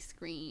TV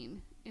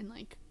screen and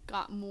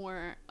got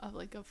more of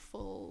a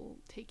full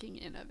taking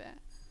in of it.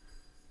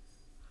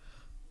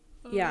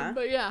 Yeah.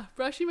 But yeah,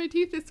 brushing my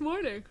teeth this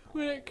morning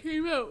when it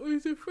came out. It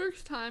was the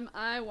first time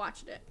I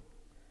watched it.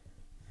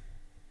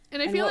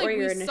 And I feel what like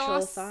were your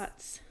initial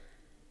thoughts?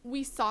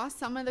 We saw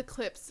some of the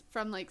clips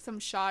from some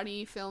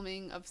shoddy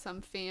filming of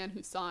some fan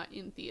who saw it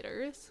in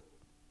theaters.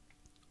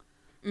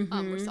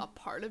 Or saw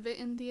part of it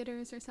in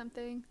theaters or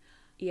something.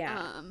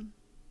 Yeah.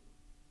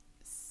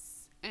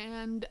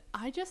 And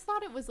I just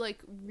thought it was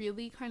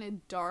really kind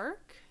of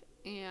dark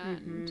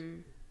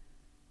and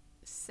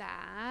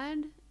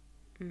sad.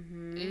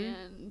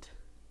 And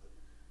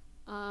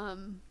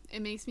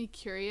it makes me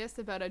curious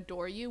about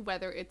Adore You,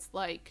 whether it's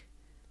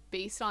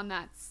based on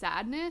that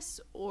sadness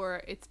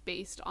or it's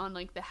based on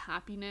the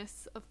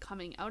happiness of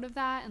coming out of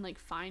that and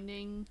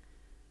finding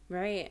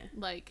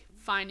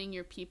finding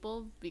your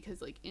people,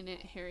 because in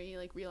it Harry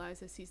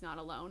realizes he's not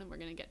alone, and we're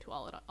gonna get to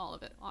all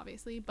of it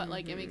obviously, but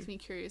it makes me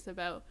curious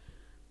about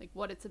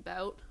what it's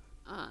about.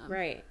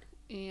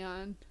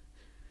 And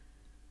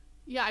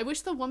yeah, I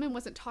wish the woman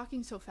wasn't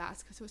talking so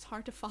fast because it was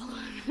hard to follow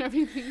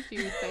everything she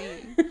was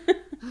saying.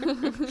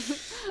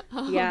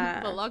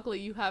 Yeah. But luckily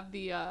you have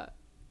the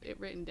it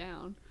written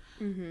down.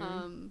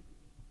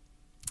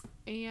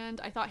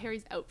 And I thought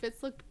Harry's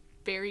outfits looked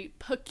very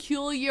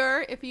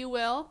peculiar, if you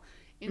will,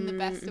 in the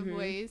best of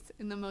ways,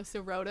 in the most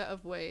Erota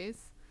of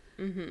ways.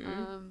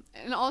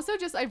 And also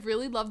just I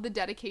really love the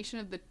dedication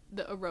of the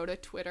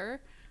Erota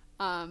Twitter,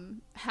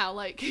 how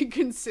like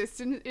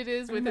consistent it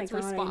is with its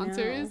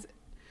responses.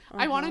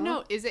 I want to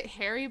know, is it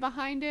Harry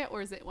behind it,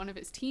 or is it one of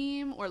his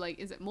team, or like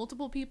is it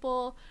multiple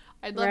people?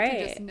 I'd love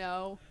to just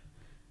know,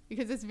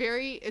 because it's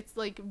very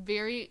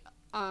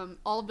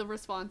all of the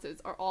responses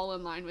are all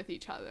in line with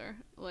each other,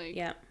 like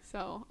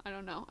so I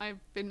don't know, I've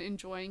been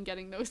enjoying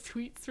getting those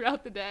tweets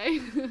throughout the day.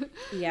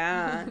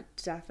 Yeah,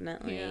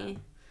 definitely.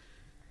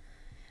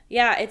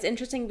 Yeah, it's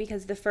interesting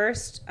because the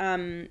first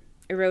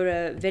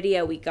Erota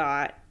video we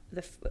got,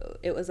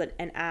 it was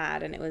an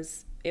ad, and it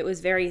was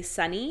very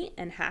sunny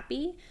and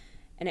happy,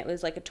 and it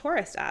was like a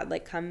tourist ad,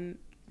 like come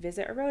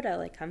visit Erota,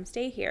 like come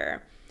stay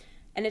here,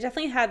 and it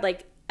definitely had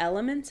like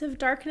elements of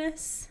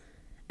darkness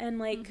and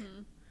like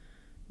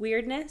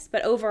weirdness,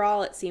 but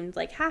overall it seemed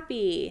like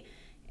happy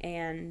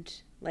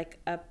and like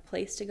a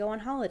place to go on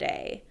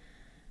holiday.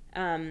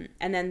 And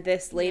then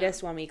this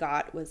latest one we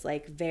got was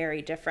like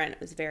very different. It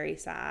was very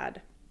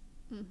sad.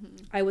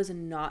 I was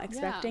not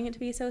expecting it to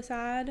be so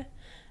sad.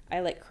 I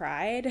like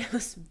cried. It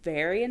was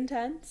very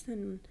intense,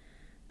 and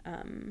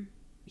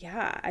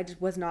I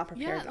just was not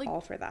prepared at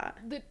all for that.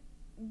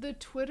 The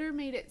Twitter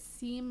made it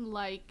seem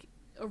like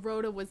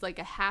Erota was like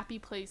a happy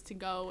place to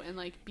go and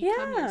like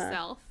become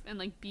yourself and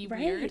like be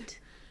weird.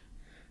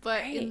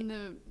 But in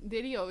the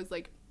video, it was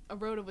like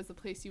Erota was the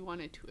place you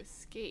wanted to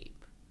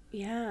escape.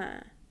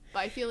 Yeah. But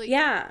I feel like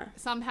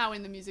somehow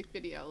in the music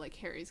video, like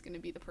Harry's going to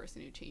be the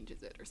person who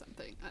changes it or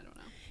something. I don't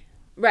know.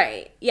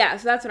 Right. Yeah.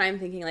 So that's what I'm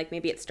thinking. Like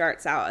maybe it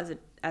starts out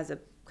as a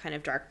kind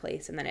of dark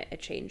place, and then it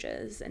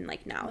changes, and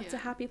like now it's a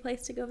happy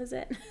place to go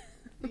visit.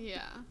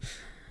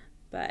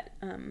 But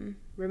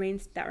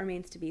remains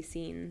to be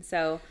seen.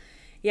 So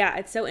yeah,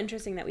 it's so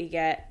interesting that we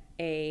get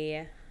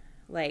a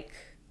like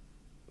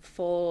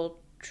full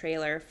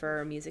trailer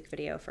for a music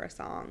video for a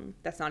song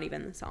that's not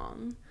even the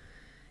song.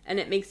 And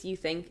it makes you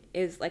think,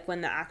 is like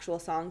when the actual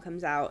song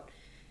comes out,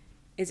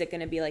 is it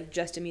going to be like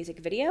just a music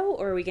video,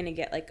 or are we going to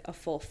get like a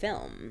full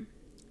film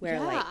where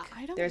like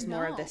there's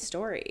more of this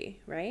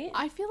story, right?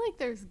 I feel like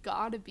there's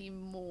got to be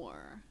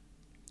more.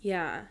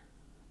 Yeah.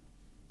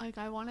 Like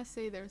I want to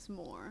say there's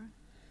more.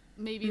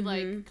 Maybe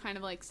like kind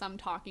of like some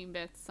talking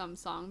bits, some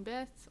song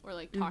bits, or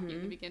like talking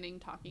at the beginning,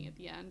 talking at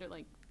the end, or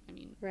like, I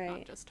mean,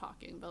 not just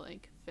talking, but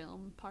like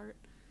film part.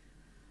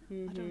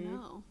 I don't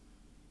know.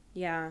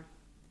 Yeah.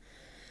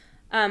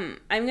 I'm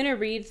going to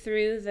read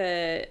through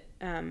the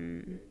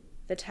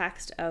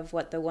text of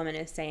what the woman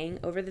is saying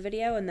over the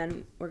video, and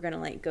then we're going to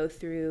like go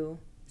through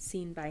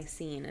scene by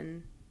scene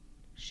and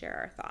share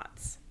our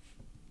thoughts.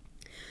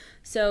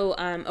 So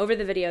over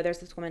the video, there's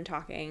this woman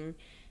talking,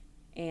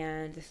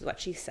 and this is what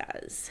she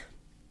says.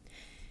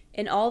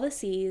 In all the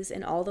seas,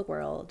 in all the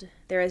world,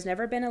 there has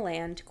never been a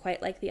land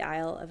quite like the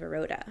Isle of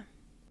Erota.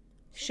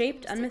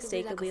 Shaped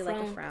unmistakably like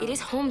a frown. It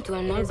is home to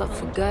an old but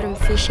forgotten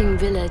fishing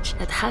village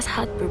that has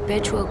had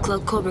perpetual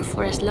cloud cover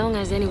for as long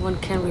as anyone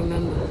can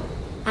remember.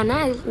 An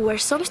isle where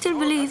some still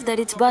believe that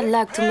it's bad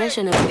luck to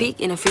mention a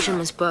pig in a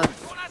fisherman's pot.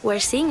 Where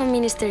seeing a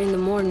minister in the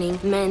morning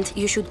meant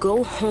you should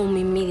go home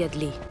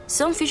immediately.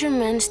 Some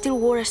fishermen still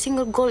wore a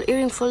single gold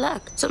earring for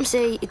luck. Some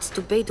say it's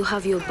to pay to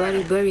have your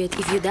body buried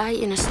if you die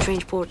in a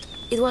strange port.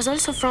 It was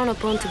also frowned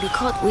upon to be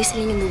caught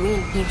whistling in the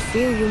wind in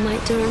fear you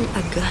might turn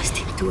a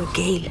gust into a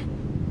gale.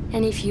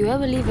 And if you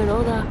ever leave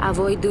Erota,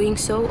 avoid doing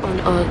so on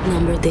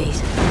odd-numbered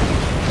days.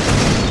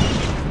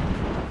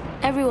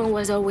 Everyone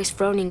was always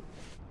frowning,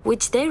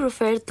 which they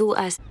referred to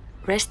as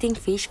resting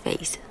fish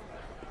face.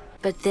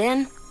 But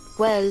then,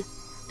 well,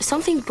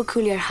 something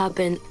peculiar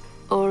happened.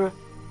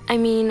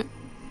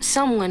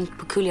 Someone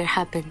peculiar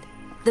happened.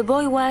 The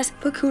boy was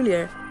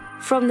peculiar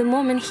from the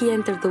moment he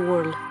entered the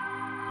world.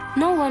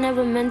 No one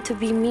ever meant to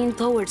be mean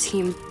towards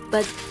him,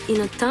 but in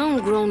a town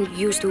grown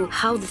used to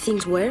how the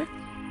things were,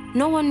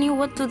 no one knew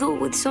what to do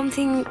with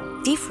something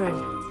different.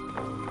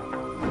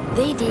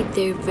 They did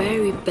their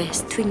very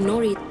best to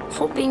ignore it,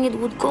 hoping it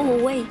would go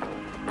away.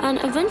 And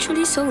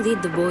eventually so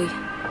did the boy.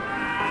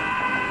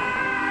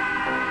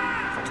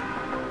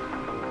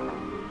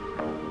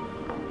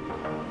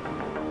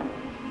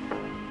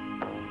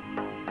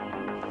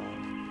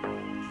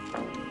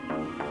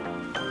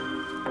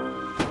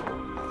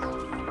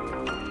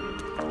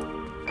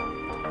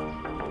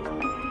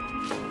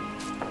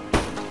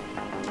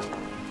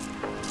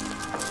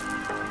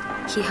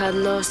 He had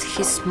lost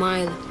his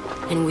smile,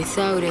 and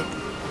without it,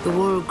 the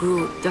world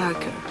grew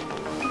darker.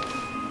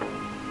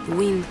 The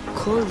wind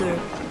colder,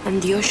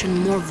 and the ocean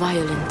more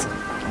violent.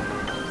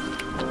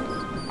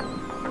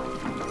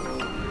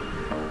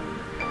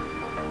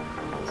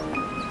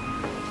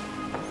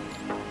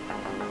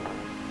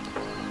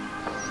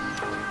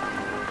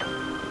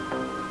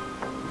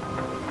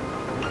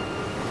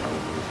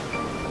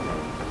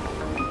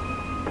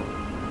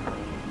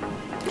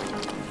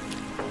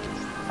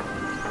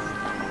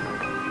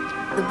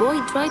 The The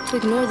boy tried to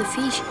ignore the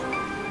fish,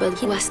 but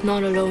he was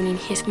not alone in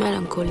his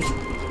melancholy.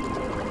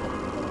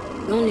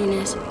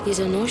 Loneliness is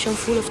an ocean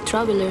full of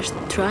travelers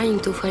trying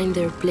to find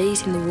their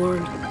place in the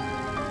world.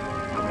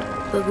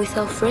 But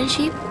without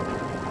friendship,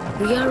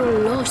 we are all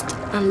lost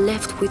and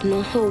left with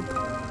no hope,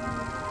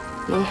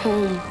 no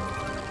home,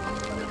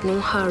 no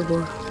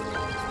harbor.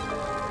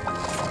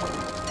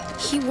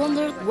 He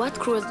wondered what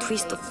cruel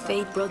twist of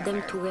fate brought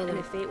them together.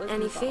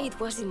 And if fate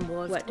was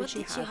involved, what did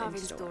she have in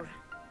store?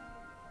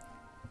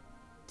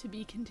 To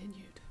be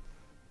continued.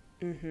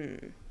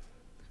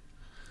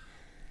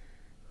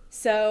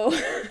 So,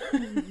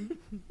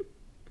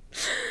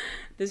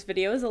 this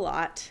video is a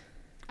lot.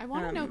 I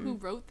want to know who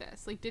wrote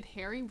this. Like, did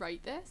Harry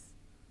write this?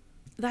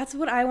 That's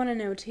what I want to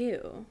know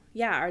too.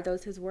 Yeah, are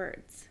those his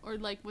words? Or,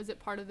 like, was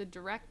it part of the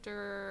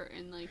director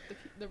and, like,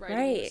 the writing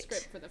of the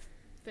script for the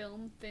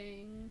film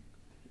thing?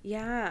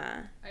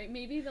 Yeah.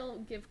 Maybe they'll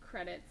give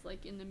credits,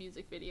 like, in the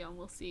music video, and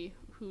we'll see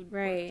who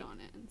worked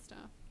on it and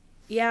stuff.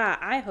 Yeah,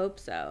 I hope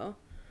so.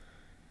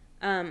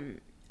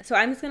 So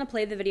I'm just going to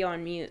play the video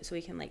on mute so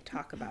we can, like,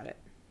 talk about it.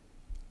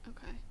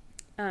 Okay.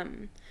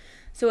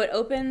 So it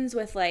opens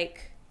with,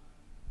 like,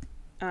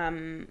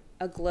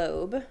 a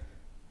globe.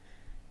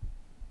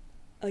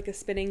 Like a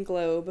spinning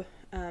globe.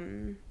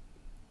 And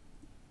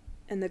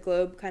the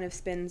globe kind of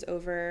spins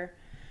over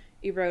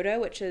Eroda,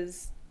 which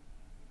is,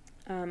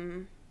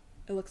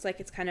 it looks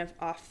like it's kind of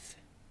off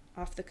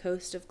the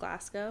coast of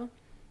Glasgow.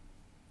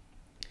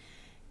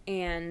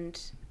 And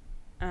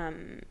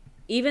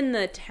even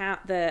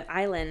the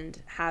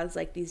island has,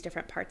 like, these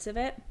different parts of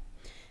it.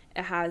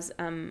 It has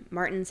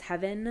Martin's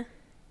Heaven,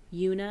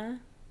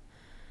 Una,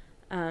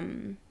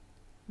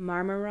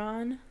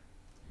 Marmaron,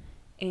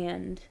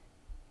 and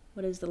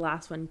what is the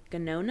last one?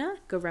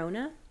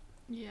 Garona?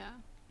 Yeah.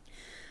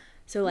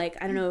 So, like,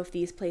 I don't know if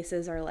these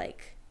places are,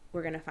 like,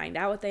 we're going to find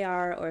out what they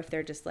are, or if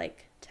they're just,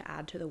 like, to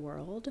add to the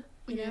world.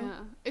 You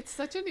know? It's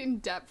such an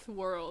in-depth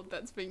world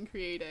that's been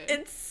created.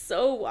 It's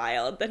so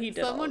wild that he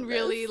did Someone all of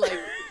really, this.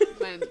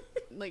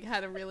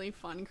 had a really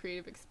fun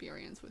creative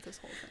experience with this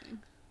whole thing.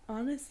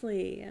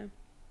 Honestly.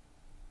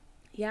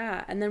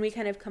 Yeah, and then we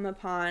kind of come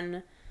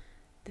upon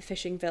the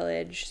fishing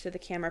village. So the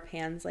camera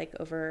pans, like,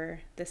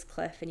 over this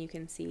cliff, and you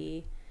can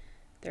see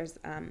there's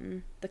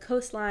the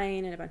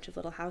coastline and a bunch of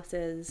little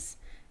houses,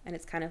 and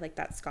it's kind of like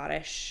that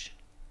Scottish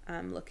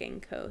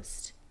looking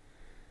coast.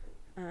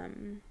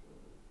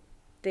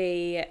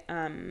 They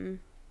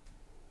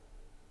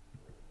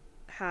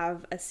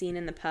have a scene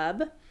in the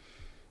pub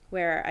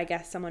where I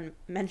guess someone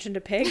mentioned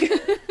a pig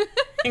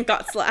and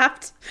got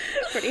slapped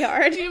pretty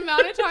hard. The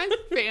amount of times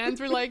fans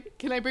were like,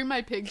 "Can I bring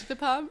my pig to the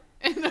pub?"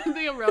 And then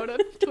the Eroda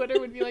Twitter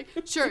would be like,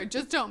 "Sure,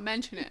 just don't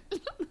mention it."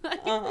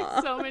 Like,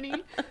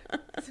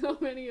 so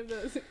many of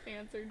those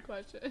answered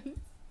questions.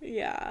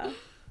 Yeah.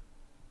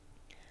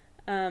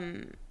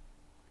 And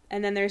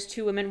then there's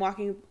two women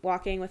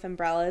walking with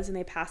umbrellas, and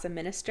they pass a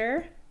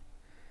minister,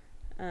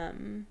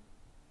 and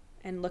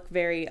look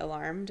very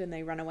alarmed, and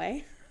they run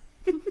away.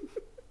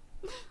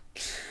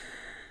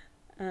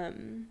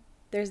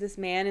 There's this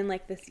man in,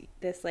 like,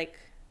 this like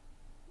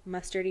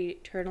mustardy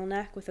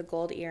turtleneck with a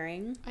gold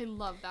earring. I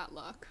love that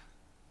look.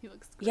 He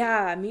looks great.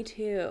 Yeah, me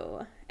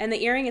too. And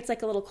the earring, it's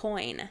like a little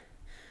coin.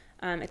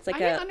 It's like I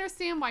didn't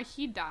understand why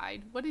he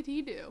died. What did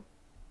he do?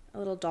 a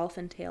little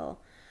dolphin tail.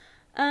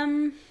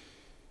 I'm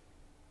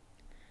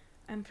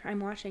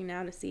watching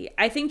now to see.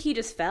 I think he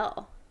just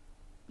fell.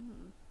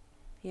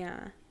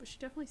 Yeah. But she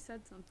definitely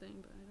said something,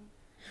 but I don't.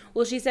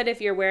 Well, she said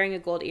if you're wearing a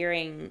gold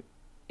earring,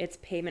 it's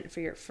payment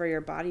for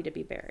your body to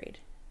be buried.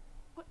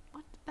 What?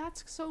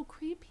 That's so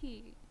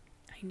creepy.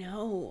 I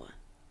know.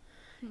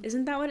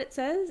 Isn't that what it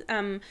says?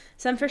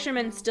 Some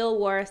fishermen still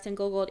wore a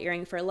single gold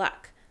earring for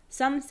luck.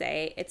 Some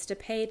say it's to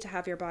pay to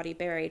have your body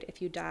buried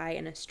if you die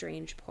in a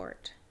strange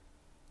port.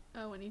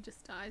 Oh, and he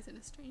just dies in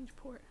a strange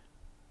port.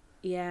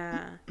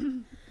 Yeah.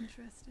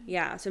 Interesting.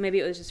 Yeah, so maybe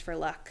it was just for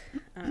luck.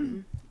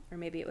 Or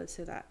maybe it was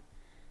so that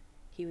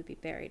he would be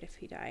buried if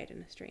he died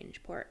in a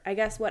strange port. I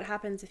guess what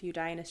happens if you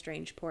die in a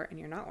strange port and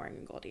you're not wearing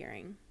a gold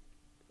earring?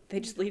 They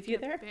just leave you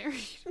there?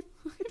 Buried.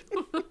 I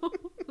don't know.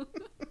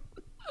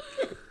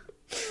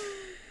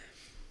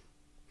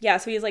 Yeah,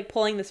 so he's like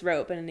pulling this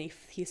rope and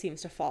he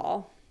seems to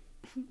fall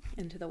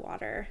into the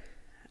water.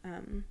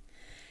 And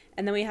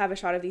then we have a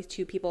shot of these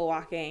two people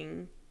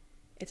walking.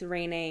 It's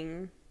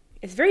raining.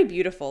 It's very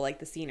beautiful, like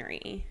the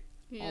scenery.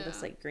 Yeah. All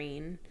this like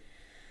green.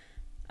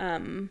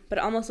 But it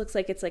almost looks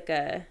like it's like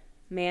a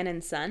man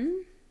and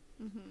son,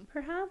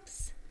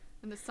 perhaps.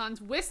 And the sun's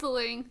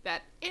whistling.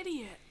 That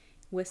idiot.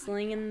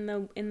 Whistling in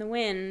the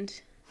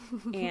wind.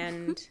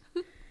 And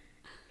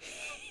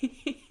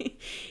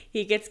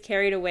he gets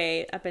carried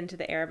away up into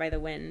the air by the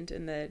wind,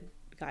 and the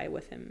guy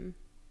with him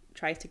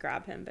tries to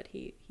grab him, but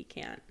he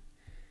can't.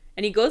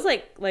 And he goes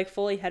like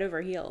fully head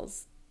over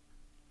heels.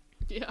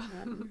 Yeah.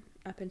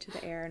 Up into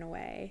the air and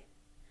away.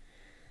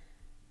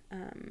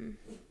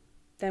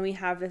 Then we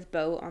have this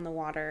boat on the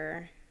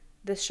water.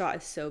 This shot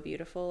is so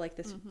beautiful, like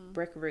this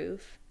brick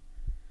roof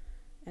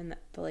and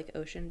the like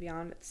ocean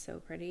beyond. It's so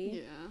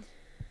pretty.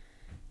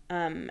 Yeah.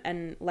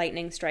 And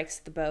lightning strikes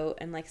the boat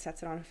and like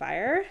sets it on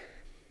fire.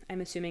 I'm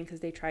assuming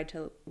because they tried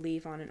to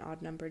leave on an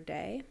odd numbered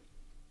day.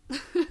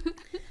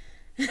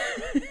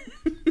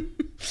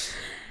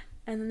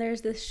 And then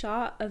there's this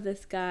shot of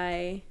this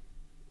guy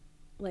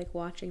like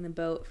watching the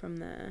boat from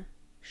the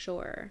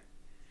shore.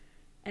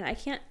 And I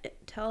can't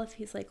tell if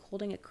he's like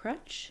holding a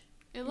crutch.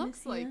 It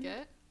looks like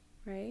it.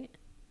 Right?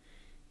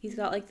 He's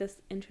got like this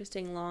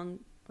interesting long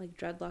like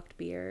dreadlocked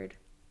beard.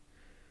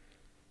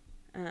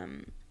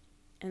 And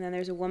then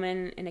there's a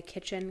woman in a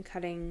kitchen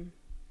cutting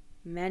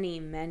many,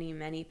 many,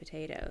 many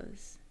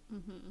potatoes.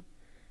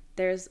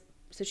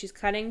 So she's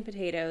cutting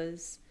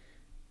potatoes.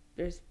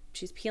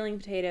 She's peeling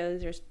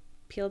potatoes. There's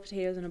peeled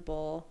potatoes in a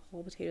bowl,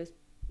 whole potatoes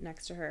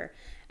next to her.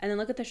 And then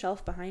look at the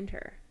shelf behind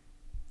her.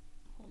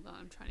 Hold on,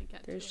 I'm trying to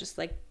get There's to just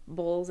like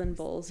bowls and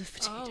bowls of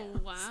potatoes.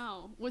 Oh,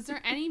 wow. Was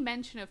there any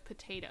mention of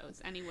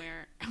potatoes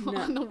anywhere No,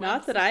 on the website?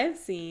 not that I've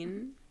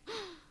seen.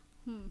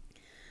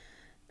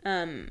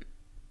 And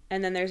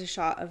then there's a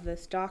shot of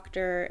this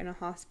doctor in a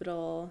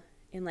hospital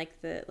in like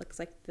looks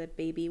like the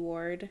baby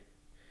ward.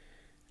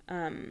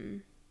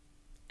 And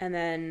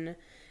then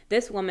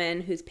this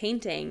woman who's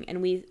painting,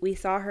 and we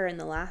saw her in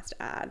the last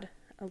ad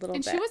a little bit.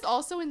 And she was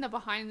also in the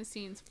behind the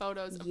scenes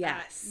photos of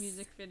Yes. that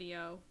music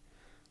video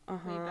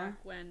way back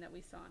when that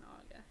we saw in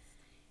August.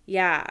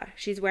 Yeah,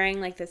 she's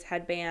wearing like this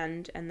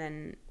headband, and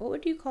then what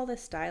would you call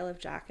this style of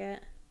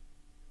jacket?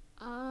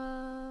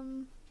 I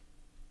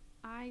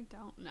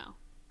don't know.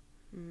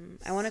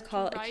 I want to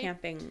call it a Stripe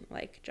camping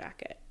like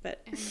jacket,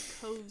 but and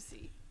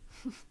cozy.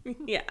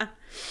 yeah.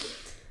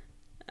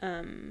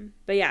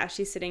 But yeah,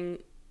 she's sitting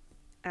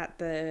at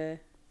the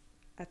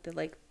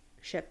like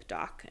ship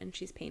dock, and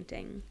she's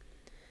painting.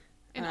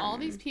 And all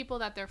these people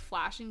that they're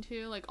flashing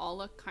to, like, all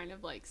look kind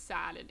of like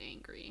sad and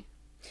angry.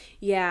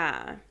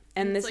 Yeah,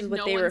 and this it's is like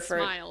what they refer.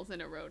 No one smiles in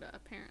a rhoda,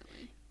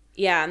 apparently.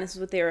 Yeah, and this is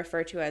what they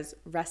refer to as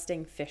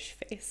resting fish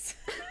face.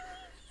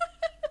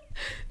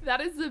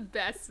 That is the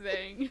best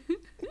thing.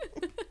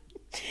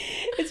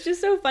 It's just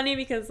so funny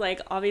because,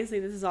 like, obviously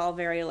this is all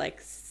very,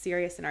 like,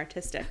 serious and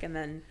artistic, and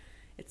then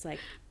it's, like,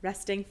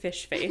 resting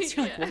fish face.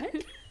 You're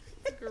like,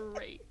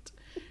 what?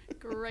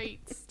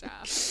 Great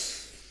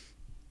stuff.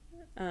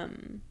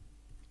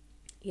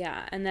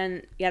 Yeah, and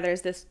then, yeah,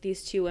 there's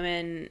these two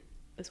women,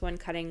 this one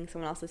cutting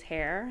someone else's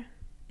hair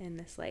in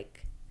this,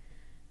 like,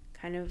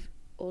 kind of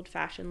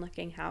old-fashioned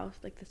looking house,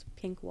 like this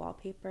pink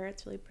wallpaper.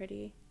 It's really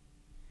pretty.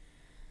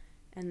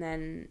 And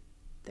then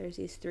there's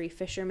these three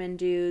fisherman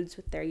dudes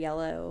with their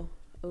yellow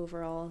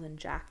overalls and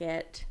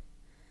jacket.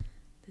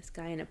 This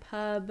guy in a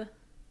pub.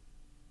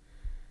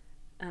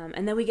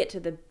 And then we get to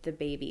the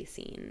baby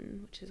scene,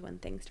 which is when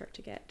things start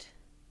to get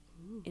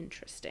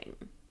interesting.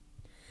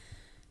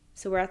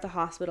 So we're at the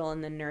hospital,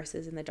 and the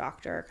nurses and the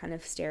doctor are kind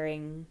of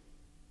staring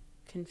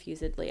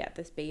confusedly at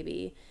this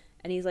baby.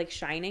 And he's, like,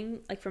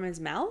 shining, like, from his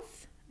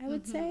mouth, I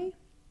would say.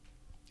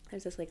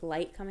 There's this, like,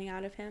 light coming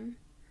out of him.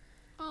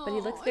 But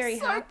he looks very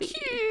happy. So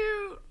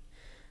cute.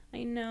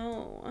 I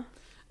know.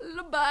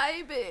 Little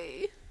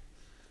baby.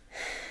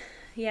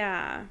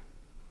 Yeah.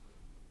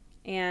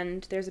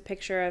 And there's a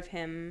picture of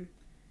him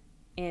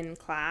in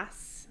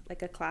class,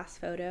 like a class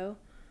photo.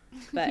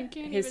 But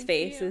his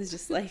face is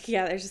just like,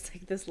 yeah, there's just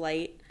like this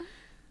light.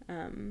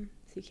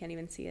 So you can't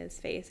even see his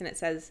face. And it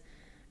says,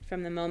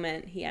 from the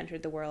moment he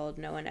entered the world,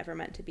 no one ever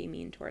meant to be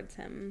mean towards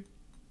him.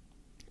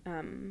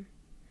 And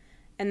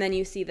then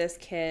you see this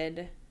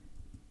kid,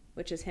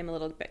 which is him a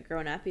little bit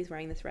grown up. He's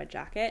wearing this red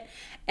jacket.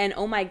 And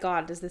oh my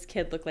God, does this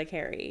kid look like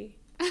Harry?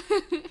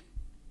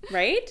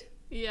 Right?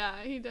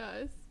 Yeah, he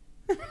does.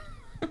 He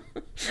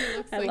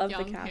looks like love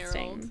young the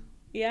casting. Harold.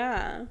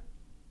 Yeah.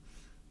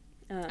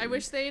 I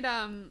wish they'd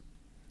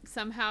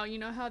somehow, you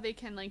know how they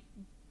can like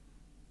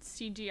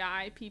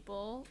CGI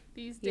people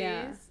these days?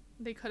 Yeah.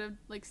 They could have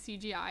like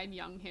CGI'd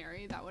young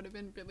Harry. That would have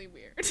been really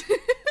weird.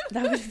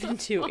 That would have been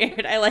too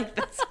weird. I like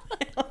this.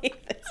 I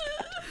like this.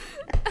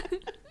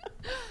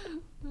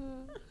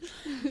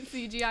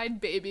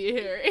 CGI'd baby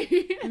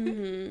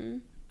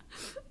Harry.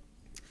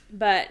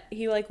 But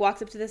he like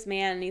walks up to this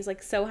man, and he's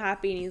like so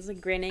happy, and he's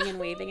like grinning and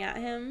waving at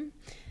him.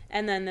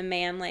 And then the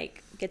man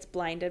like gets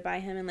blinded by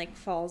him and like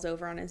falls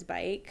over on his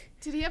bike.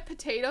 Did he have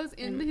potatoes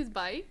in his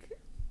bike?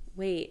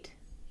 Wait.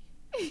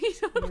 He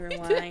totally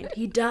Rewind. did.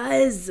 He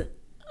does.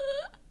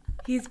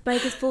 His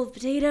bike is full of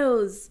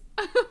potatoes.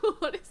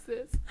 What is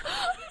this?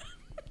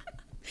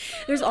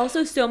 There's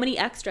also so many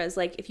extras.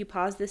 Like if you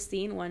pause this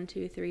scene, 1,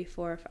 2, 3,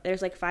 4, 5,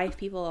 there's like 5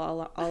 people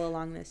all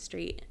along this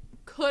street.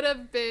 Could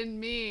have been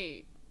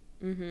me.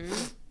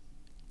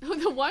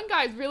 The one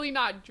guy's really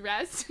not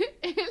dressed,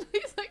 and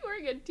he's like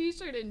wearing a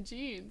t-shirt and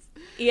jeans.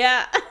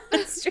 Yeah,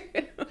 that's true.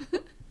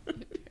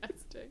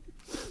 Interesting.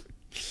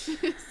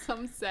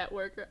 Some set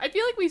worker. I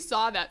feel like we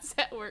saw that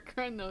set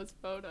worker in those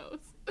photos.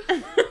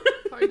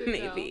 Hard to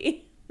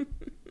Maybe.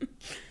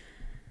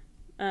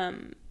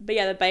 But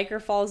yeah, the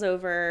biker falls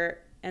over,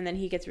 and then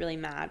he gets really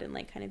mad and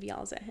like kind of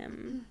yells at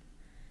him.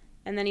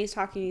 And then he's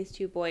talking to these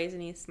two boys,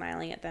 and he's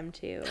smiling at them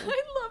too. I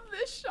love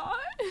this shot.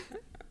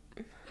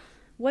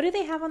 What do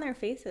they have on their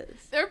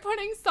faces? They're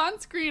putting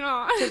sunscreen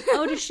on.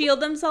 Oh, to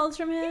shield themselves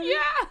from him? Yeah.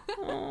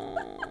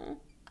 Oh.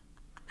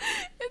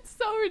 It's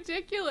so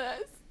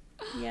ridiculous.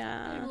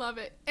 Yeah. I love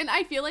it. And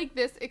I feel like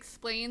this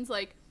explains,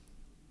 like,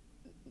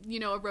 you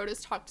know,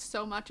 Aroda's talked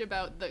so much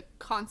about the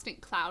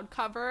constant cloud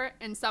cover,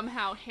 and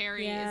somehow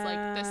Harry is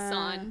like the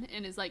sun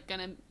and is like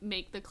gonna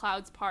make the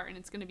clouds part, and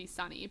it's gonna be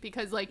sunny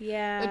because like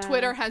the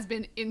Twitter has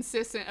been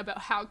insistent about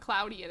how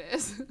cloudy it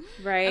is.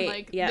 Right. And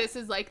like this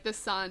is like the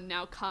sun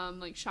now come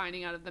like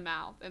shining out of the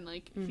mouth, and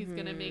like he's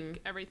gonna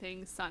make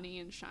everything sunny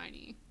and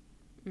shiny.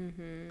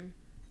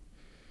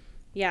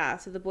 Yeah,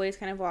 so the boys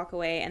kind of walk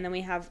away, and then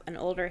we have an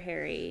older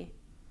Harry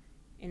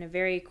in a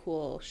very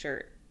cool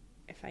shirt,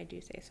 if I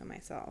do say so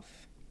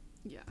myself.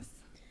 Yes.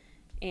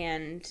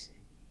 And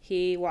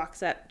he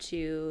walks up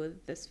to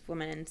this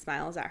woman and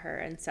smiles at her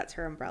and sets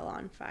her umbrella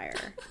on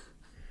fire.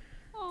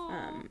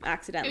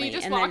 Accidentally. And he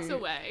just walks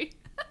away.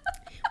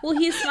 Well,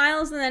 he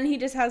smiles, and then he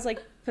just has like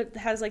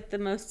the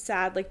most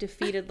sad, like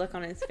defeated look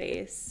on his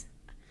face.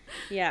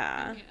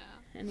 Yeah.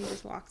 And he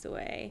just walks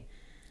away.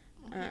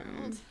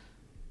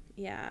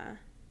 Yeah.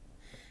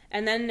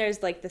 And then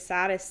there's like the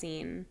saddest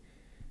scene.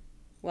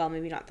 Well,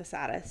 maybe not the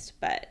saddest,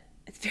 but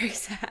it's very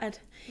sad.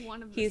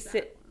 One of the sad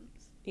ones.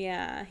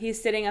 Yeah,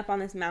 he's sitting up on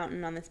this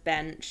mountain on this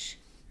bench,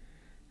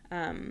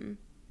 and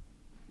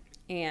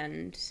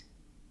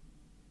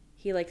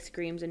he like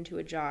screams into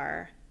a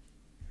jar.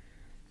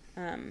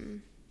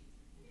 And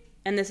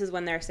this is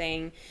when they're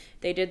saying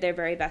they did their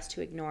very best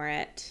to ignore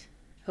it,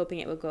 hoping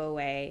it would go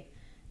away,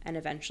 and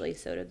eventually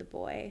so did the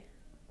boy.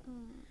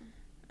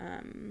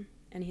 And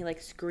he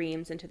like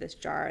screams into this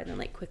jar and then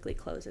like quickly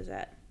closes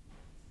it.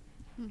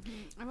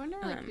 I wonder,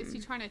 like, is he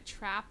trying to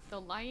trap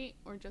the light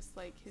or just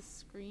like his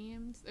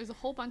screams? There's a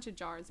whole bunch of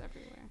jars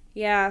everywhere.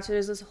 Yeah, so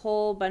there's this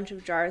whole bunch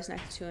of jars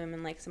next to him,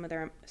 and like some of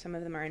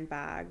them are in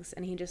bags,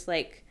 and he just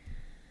like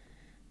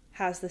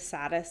has the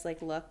saddest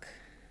like look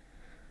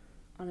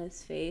on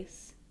his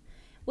face.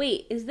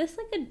 Wait, is this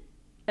like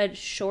a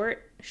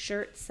short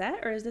shirt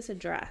set, or is this a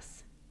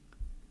dress?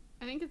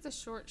 I think it's a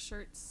short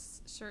shirt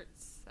set.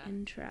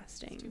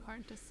 Interesting. It's too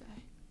hard to say.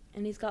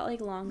 And he's got like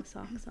long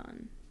socks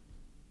on.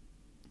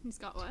 He's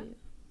got what?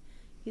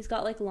 He's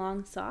got like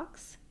long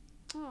socks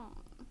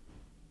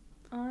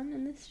on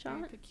in this shot.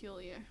 Very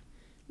peculiar.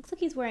 Looks like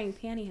he's wearing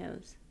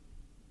pantyhose.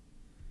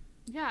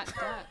 Yeah, it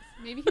does.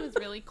 Maybe he was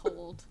really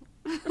cold.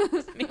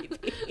 Maybe.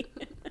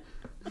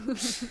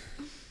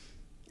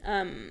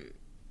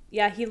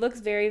 Yeah, he looks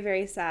very,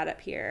 very sad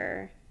up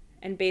here,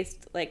 and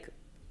based like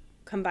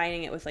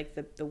combining it with like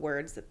the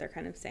words that they're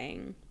kind of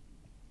saying,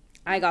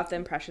 I got the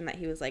impression that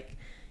he was like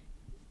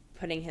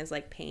putting his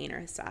like pain or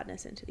his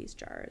sadness into these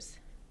jars.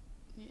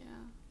 Yeah.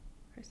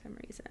 For some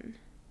reason.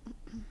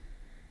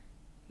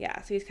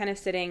 Yeah, so he's kind of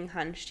sitting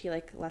hunched. He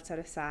like lets out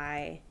a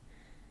sigh,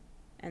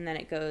 and then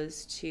it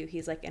goes to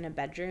he's like in a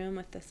bedroom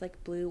with this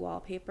like blue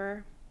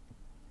wallpaper.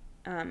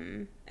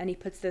 And he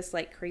puts this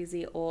like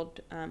crazy old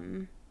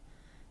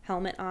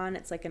helmet on.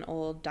 It's like an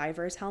old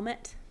diver's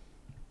helmet.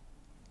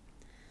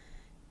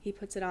 He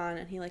puts it on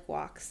and he like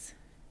walks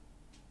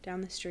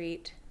down the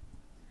street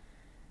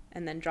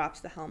and then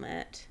drops the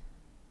helmet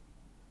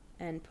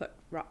and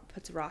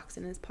puts rocks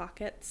in his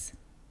pockets.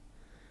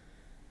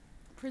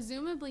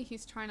 Presumably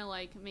he's trying to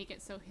like make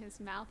it so his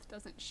mouth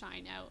doesn't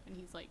shine out, and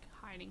he's like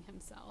hiding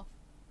himself,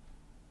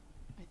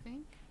 I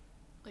think.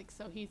 Like,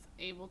 so he's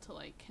able to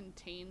like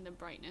contain the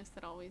brightness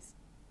that always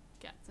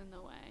gets in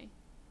the way.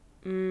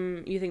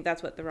 You think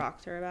that's what the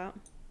rocks are about?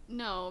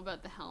 No,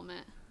 about the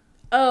helmet.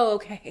 Oh,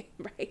 okay.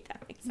 Right,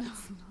 that makes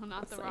sense. No,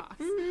 not the rocks.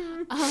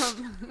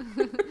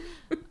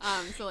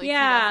 So like,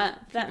 yeah,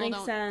 that makes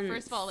don't, sense.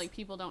 First of all, like,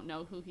 people don't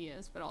know who he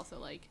is, but also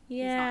like he's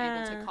Yeah.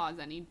 not able to cause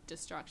any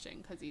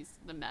destruction because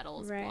the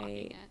metal's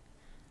blocking it.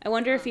 I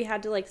wonder if he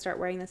had to like start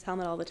wearing this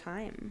helmet all the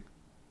time.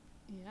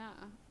 Yeah,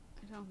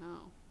 I don't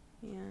know.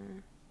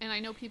 Yeah. And I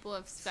know people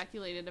have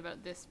speculated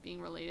about this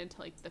being related to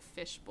like the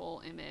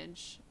fishbowl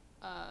image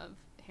of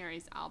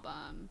Harry's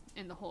album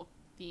and the whole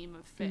theme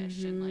of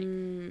fish, and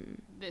like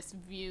this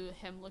view,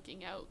 him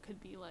looking out, could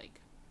be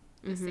like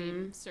the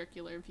same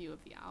circular view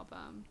of the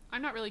album.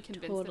 I'm not really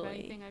convinced of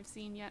anything I've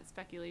seen yet,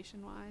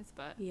 speculation wise,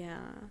 but yeah,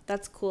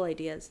 that's cool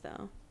ideas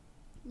though.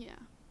 Yeah,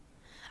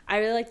 I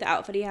really like the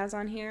outfit he has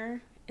on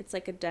here. It's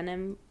like a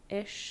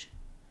denim-ish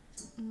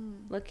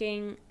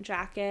looking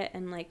jacket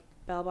and like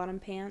bell-bottom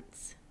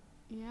pants.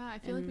 Yeah, I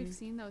feel like we've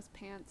seen those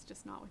pants,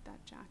 just not with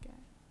that jacket.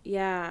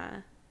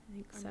 Yeah, I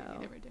think or so. Maybe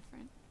they were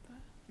different. But.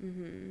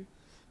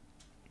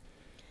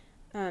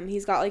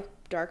 He's got like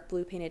dark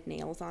blue painted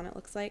nails on, it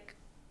looks like.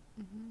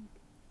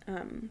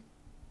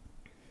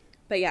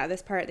 But yeah,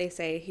 this part they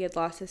say he had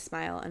lost his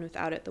smile, and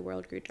without it the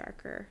world grew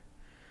darker.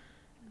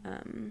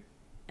 And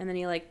then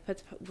he like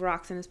puts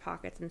rocks in his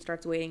pockets and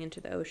starts wading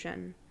into the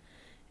ocean,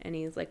 and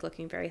he's like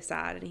looking very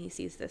sad, and he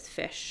sees this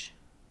fish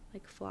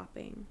like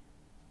flopping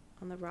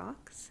on the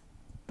rocks,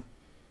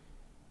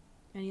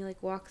 and he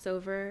like walks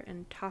over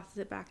and tosses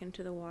it back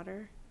into the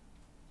water.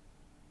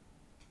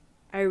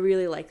 I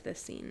really like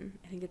this scene.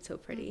 I think it's so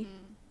pretty.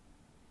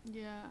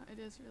 Yeah, it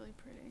is really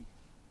pretty.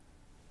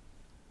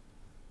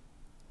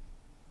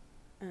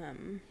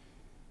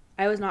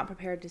 I was not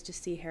prepared to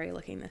just see Harry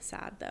looking this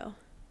sad, though,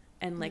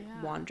 and, like,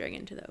 wandering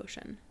into the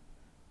ocean.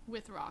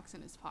 With rocks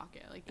in his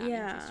pocket. Like, that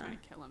means he's trying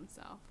to kill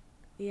himself.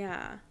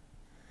 Yeah.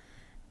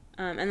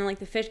 And then, like,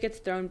 the fish gets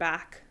thrown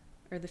back,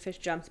 or the fish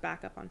jumps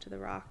back up onto the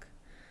rock.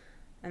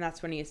 And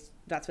that's when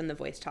the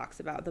voice talks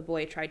about the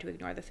boy tried to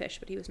ignore the fish,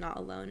 but he was not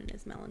alone in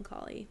his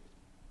melancholy.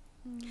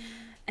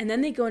 And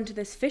then they go into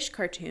this fish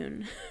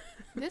cartoon.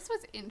 This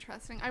was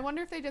interesting. I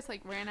wonder if they just,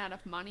 like, ran out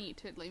of money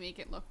to, like, make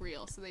it look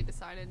real, so they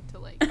decided to,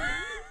 like,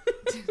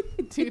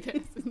 do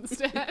this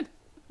instead.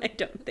 I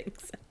don't think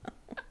so.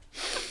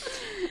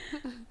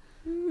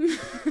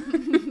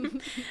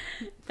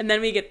 And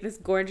then we get this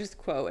gorgeous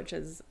quote, which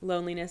is,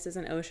 "Loneliness is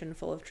an ocean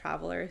full of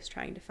travelers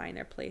trying to find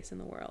their place in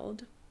the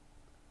world."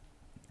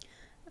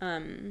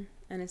 And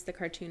it's the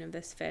cartoon of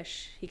this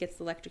fish. He gets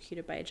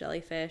electrocuted by a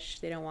jellyfish.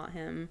 They don't want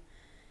him.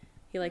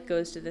 He, like,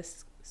 goes to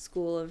this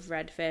school of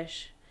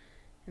redfish,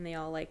 and they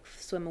all, like,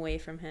 swim away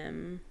from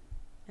him.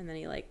 And then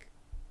he, like,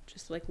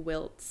 just, like,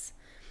 wilts.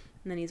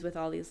 And then he's with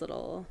all these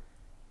little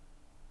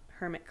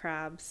hermit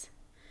crabs.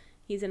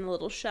 He's in a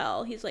little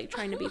shell. He's, like,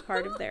 trying to be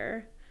part of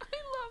their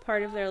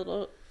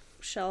little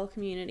shell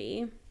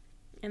community.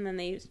 And then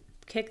they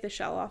kick the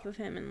shell off of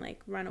him and,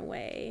 like, run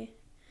away.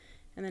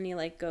 And then he,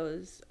 like,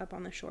 goes up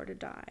on the shore to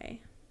die.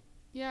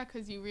 Yeah,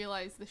 because you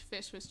realize the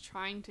fish was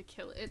trying to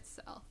kill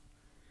itself.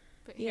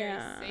 But Harry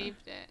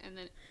saved it. And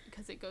then,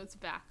 because it goes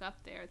back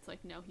up there, it's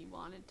like, no, he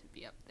wanted to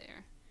be up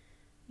there.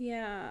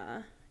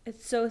 Yeah.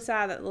 It's so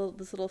sad that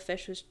this little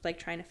fish was, like,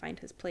 trying to find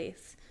his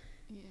place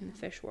in the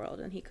fish world,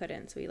 and he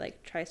couldn't. So he,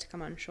 like, tries to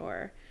come on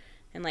shore.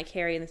 And, like,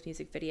 Harry in this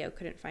music video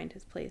couldn't find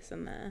his place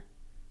in the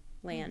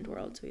land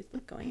world, so he's,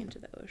 like, going into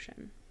the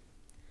ocean.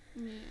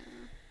 Yeah.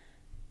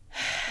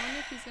 I wonder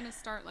if he's going to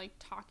start, like,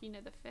 talking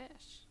to the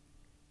fish.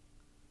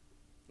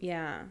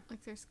 Yeah.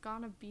 Like, there's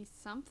gotta be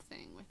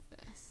something with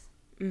this.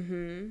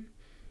 Mm-hmm.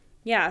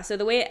 Yeah, so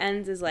the way it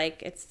ends is,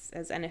 like, it's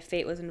as and if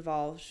fate was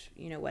involved,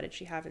 you know, what did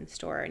she have in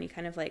store? And he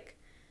kind of, like,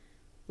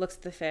 looks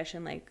at the fish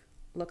and, like,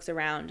 looks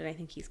around, and I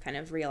think he's kind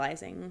of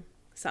realizing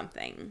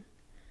something.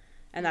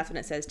 And that's when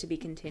it says to be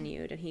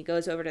continued. And he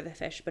goes over to the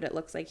fish, but it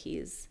looks like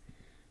he's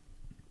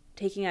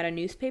taking out a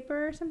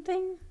newspaper or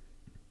something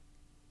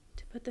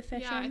to put the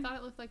fish in. Yeah, I thought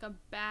it looked like a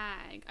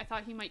bag. I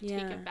thought he might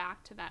take it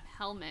back to that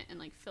helmet and,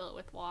 like, fill it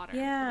with water.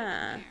 Yeah. And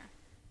put it in there.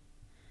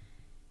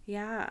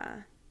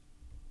 Yeah.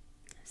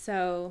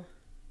 So,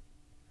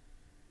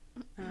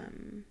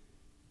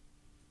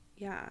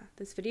 yeah,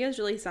 this video is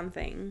really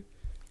something.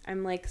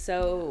 I'm, like,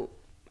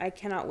 I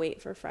cannot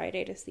wait for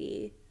Friday to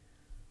see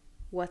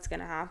what's going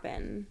to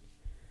happen.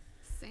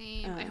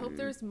 Same. I hope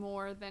there's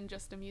more than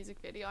just a music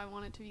video. I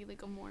want it to be,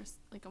 like,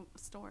 a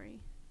story.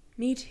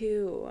 Me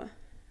too.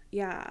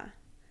 Yeah.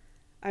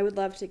 I would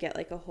love to get,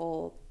 like, a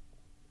whole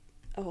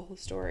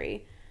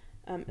story.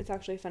 It's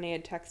actually funny. I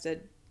had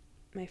texted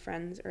my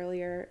friends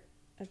earlier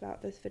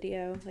about this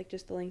video, like,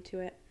 just the link to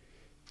it.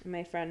 And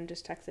my friend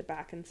just texted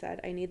back and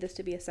said, "I need this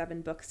to be a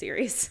 7-book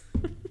series."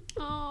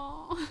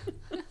 Oh.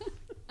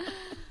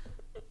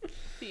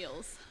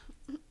 Feels.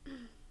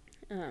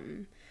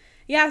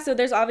 Yeah, so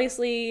there's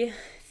obviously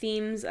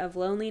themes of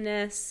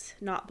loneliness,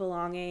 not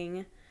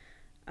belonging,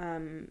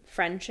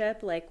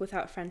 friendship, like,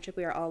 without friendship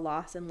we are all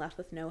lost and left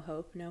with no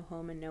hope, no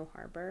home, and no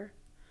harbor.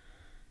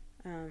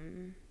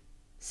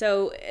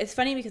 So it's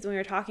funny because when we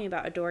were talking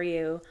about Adore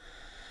You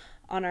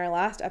on our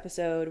last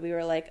episode, we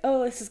were like,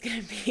 oh, this is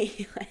gonna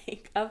be,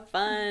 like, a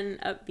fun,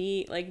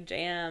 upbeat, like,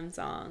 jam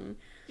song.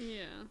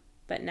 Yeah.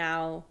 But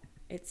now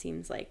it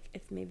seems like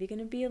it's maybe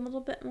gonna be a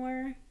little bit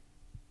more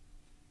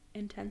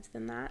intense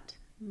than that,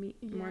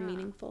 more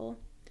meaningful.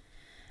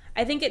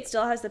 I think it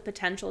still has the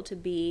potential to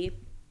be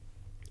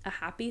a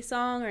happy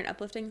song or an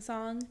uplifting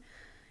song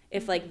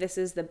if, like, this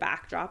is the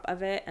backdrop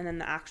of it, and then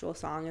the actual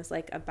song is,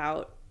 like,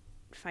 about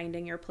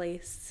finding your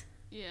place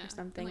or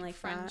something, and, like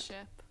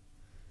friendship. that.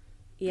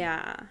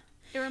 Yeah.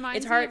 It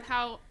reminds me of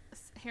how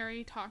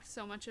Harry talked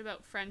so much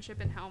about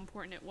friendship and how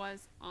important it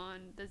was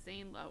on the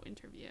Zane Lowe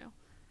interview.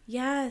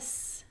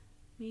 Yes.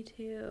 Me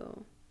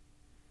too.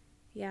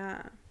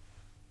 Yeah.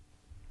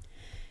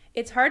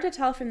 It's hard to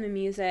tell from the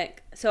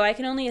music, so I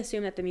can only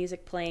assume that the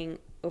music playing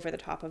over the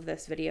top of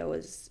this video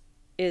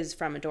is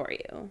from Adore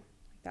You.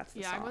 That's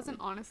the song. I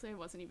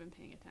wasn't even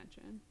paying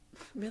attention.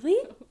 Really?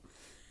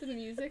 To the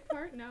music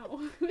part?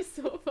 No. I was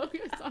so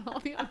focused on all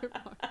the other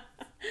parts.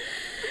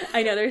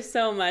 I know, there's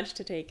so much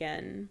to take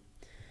in.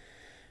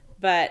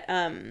 But,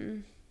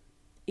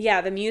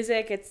 yeah, the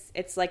music,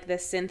 it's like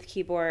this synth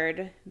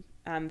keyboard,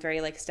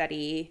 very, like,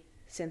 steady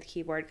synth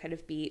keyboard kind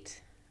of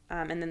beat.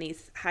 And then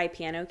these high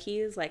piano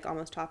keys, like,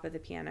 almost top of the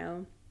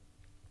piano,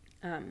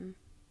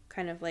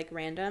 kind of, like,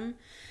 random.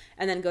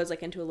 And then goes,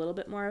 like, into a little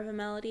bit more of a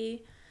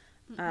melody.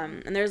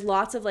 And there's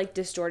lots of, like,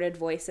 distorted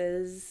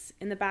voices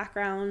in the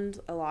background.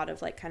 A lot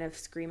of, like, kind of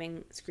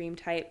scream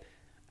type,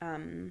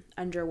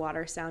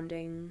 underwater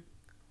sounding,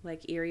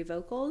 like, eerie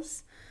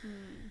vocals.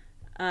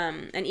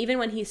 And even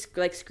when he,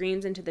 like,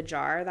 screams into the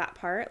jar, that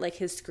part, like,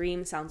 his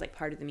scream sounds like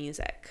part of the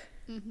music.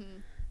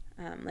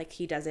 Like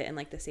he does it in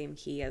like the same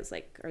key as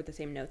like, or the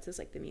same notes as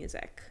like the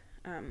music.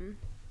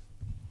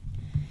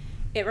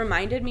 It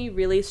reminded me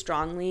really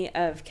strongly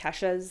of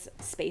Kesha's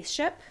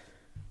Spaceship.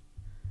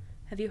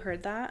 Have you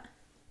heard that?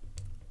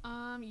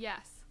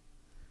 Yes.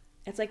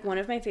 It's like one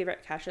of my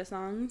favorite Kesha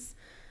songs.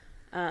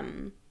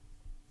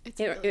 It's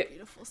a really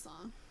beautiful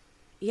song.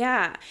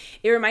 Yeah.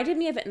 It reminded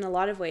me of it in a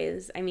lot of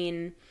ways. I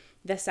mean,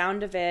 the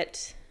sound of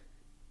it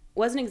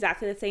wasn't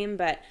exactly the same,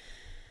 but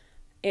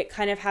it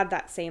kind of had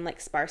that same like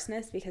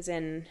sparseness, because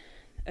in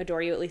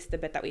Adore You, at least the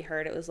bit that we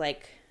heard, it was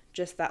like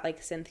just that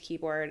like synth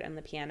keyboard and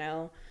the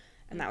piano,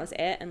 and that was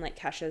it. And like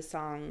Kesha's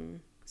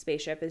song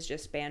Spaceship is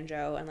just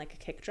banjo and like a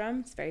kick drum.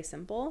 It's very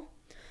simple.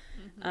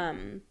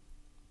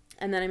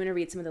 And then I'm going to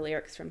read some of the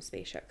lyrics from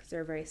Spaceship, because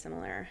they're very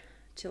similar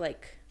to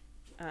like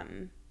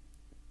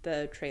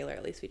the trailer,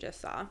 at least we just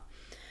saw.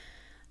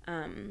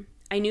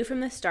 I knew from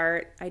the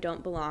start I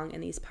don't belong in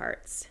these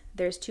parts.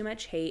 There's too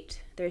much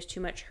hate. There's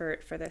too much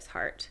hurt for this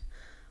heart.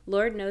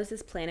 Lord knows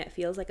this planet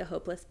feels like a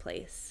hopeless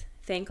place.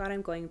 Thank God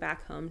I'm going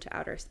back home to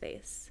outer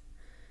space.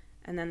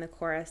 And then the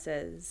chorus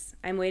is,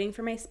 I'm waiting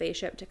for my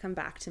spaceship to come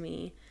back to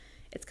me.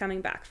 It's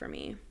coming back for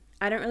me.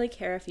 I don't really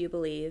care if you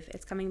believe.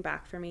 It's coming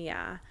back for me,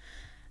 yeah.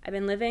 I've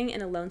been living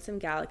in a lonesome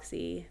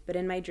galaxy, but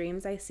in my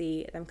dreams I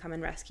see them come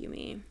and rescue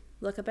me.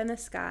 Look up in the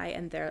sky,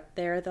 and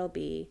there they'll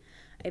be.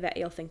 I bet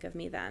you'll think of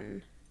me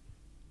then.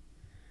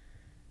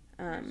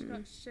 I just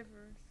got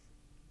shivers.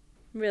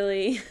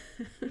 Really?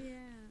 Yeah.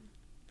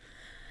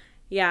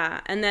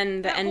 Yeah, and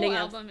then the ending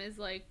whole of album is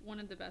like one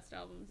of the best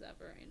albums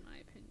ever, in my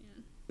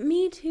opinion.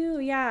 Me too.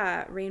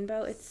 Yeah,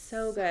 Rainbow. It's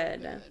so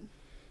good.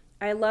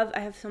 I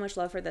have so much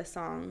love for this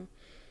song.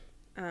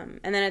 And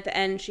then at the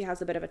end, she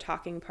has a bit of a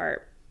talking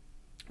part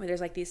where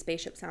there's like these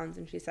spaceship sounds,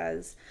 and she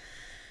says,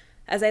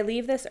 as I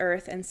leave this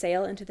earth and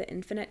sail into the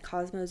infinite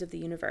cosmos of the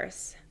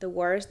universe, the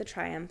wars, the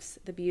triumphs,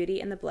 the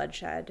beauty and the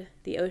bloodshed,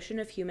 the ocean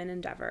of human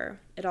endeavor,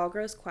 it all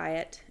grows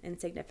quiet,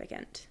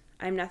 insignificant.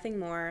 I'm nothing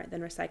more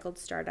than recycled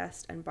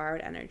stardust and borrowed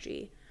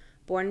energy,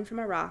 born from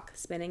a rock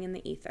spinning in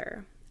the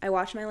ether. I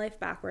watch my life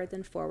backwards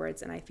and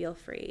forwards, and I feel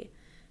free.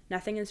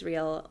 Nothing is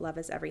real, love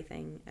is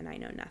everything, and I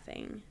know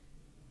nothing.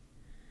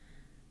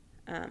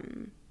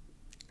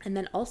 And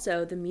then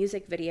also the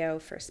music video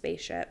for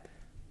Spaceship,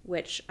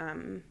 which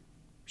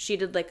she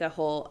did like a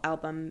whole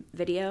album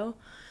video,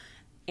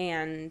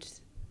 and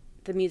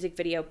the music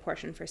video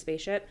portion for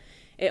Spaceship,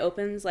 it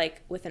opens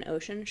like with an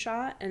ocean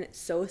shot, and it's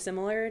so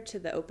similar to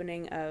the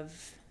opening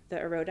of the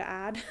Eroda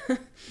ad.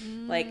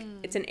 Like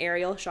it's an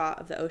aerial shot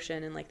of the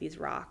ocean and like these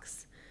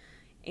rocks,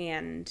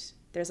 and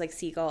there's like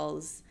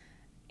seagulls,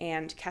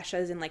 and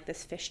Kesha's in like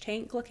this fish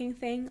tank looking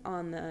thing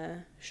on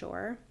the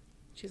shore.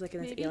 She's like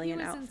in this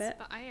alien outfit.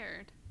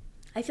 Inspired.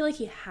 I feel like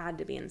he had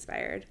to be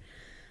inspired,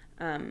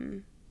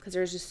 because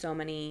there's just so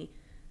many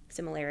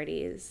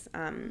similarities.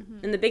 And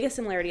the biggest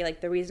similarity, like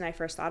the reason I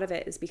first thought of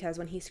it, is because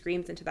when he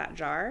screams into that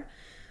jar,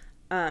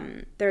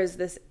 there's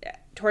this,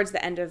 towards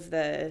the end of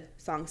the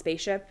song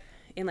Spaceship,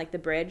 in like the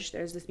bridge,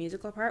 there's this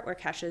musical part where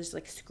Kesha's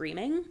like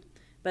screaming,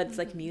 but it's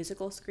like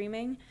musical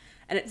screaming,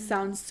 and it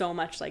sounds so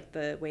much like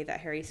the way that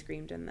Harry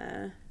screamed in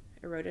the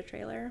Eroda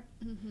trailer.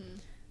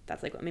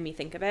 That's like what made me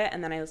think of it.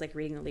 And then I was like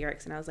reading the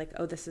lyrics, and I was like,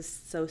 oh, this is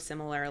so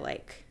similar,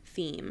 like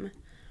theme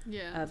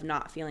of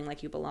not feeling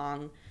like you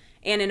belong,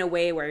 and in a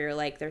way where you're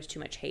like, there's too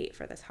much hate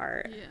for this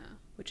heart,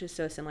 which is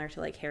so similar to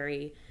like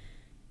Harry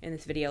in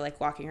this video, like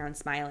walking around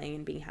smiling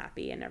and being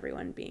happy, and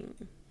everyone being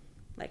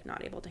like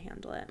not able to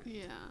handle it.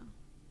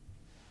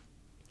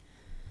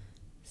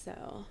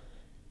 So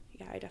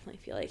yeah, I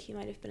definitely feel like he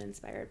might have been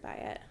inspired by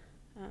it.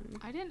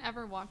 I didn't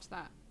ever watch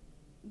that,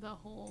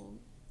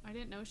 I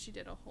didn't know she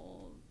did a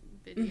whole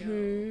video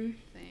thing.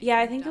 Yeah,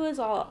 I think it was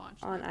all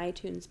on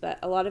iTunes, but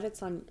a lot of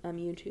it's on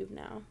YouTube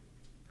now.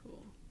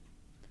 Cool.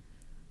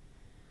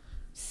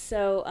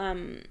 So,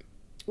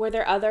 were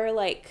there other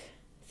like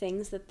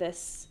things that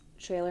this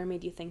trailer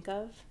made you think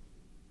of?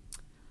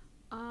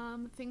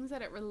 Things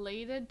that it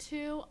related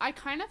to. I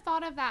kind of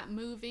thought of that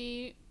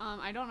movie,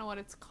 I don't know what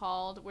it's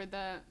called, where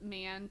the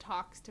man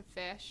talks to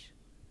fish.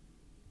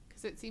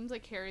 Because it seems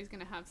like Harry's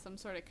going to have some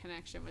sort of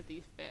connection with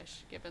these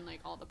fish, given like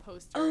all the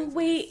posters. Oh,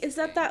 wait, is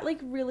that like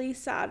really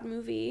sad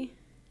movie?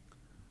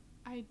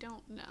 I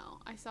don't know.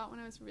 I saw it when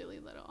I was really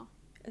little.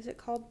 Is it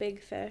called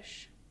Big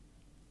Fish?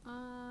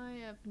 I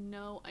have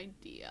no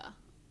idea.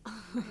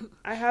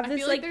 I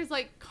feel like there's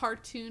like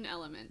cartoon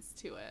elements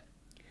to it.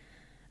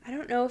 I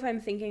don't know if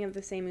I'm thinking of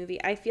the same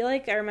movie. I feel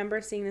like I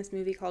remember seeing this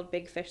movie called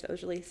Big Fish that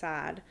was really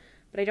sad,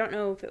 but I don't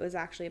know if it was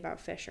actually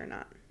about fish or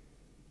not.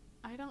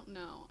 I don't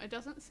know. It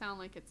doesn't sound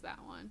like it's that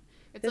one.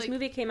 This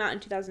movie came out in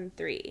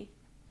 2003.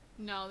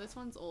 No, this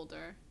one's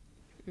older.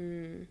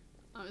 It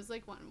was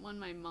like one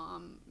my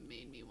mom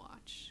made me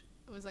watch.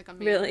 It was like a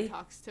man who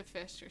talks to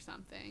fish or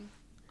something.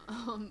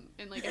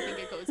 And like I think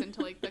it goes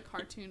into like the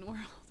cartoon world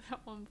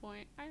at one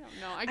point. I don't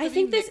know. I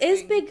think this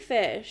is Big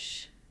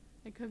Fish.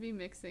 I could be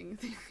mixing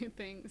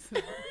things.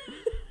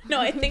 No,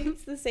 I think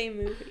it's the same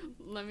movie.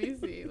 Let me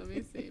see.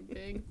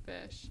 Big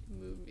Fish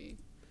movie.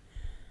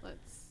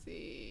 Let's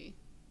see.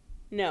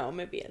 No,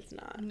 maybe it's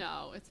not.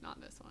 No, it's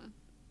not this one.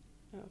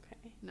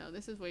 Okay. No,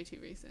 this is way too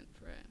recent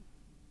for it.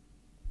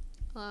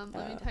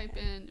 Let me type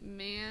in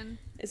man.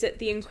 Is it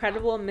The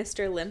Incredible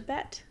Mr.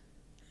 Limpet?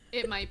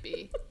 It might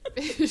be.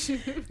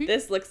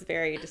 This looks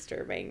very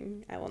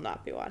disturbing. I will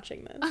not be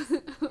watching this.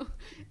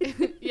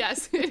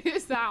 Yes, it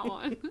is that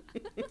one.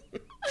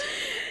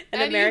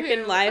 An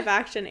American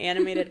live-action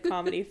animated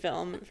comedy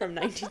film from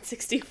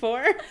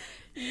 1964.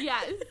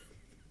 Yes.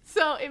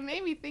 So it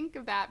made me think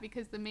of that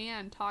because the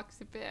man talks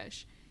to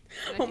fish.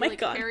 And I feel like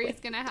God. Harry's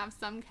going to have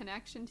some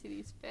connection to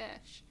these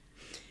fish.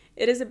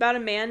 It is about a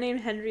man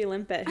named Henry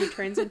Limpet who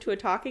turns into a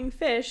talking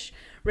fish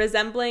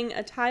resembling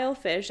a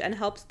tilefish and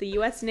helps the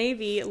U.S.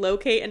 Navy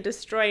locate and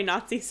destroy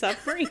Nazi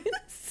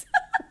submarines.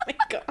 Oh my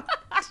god.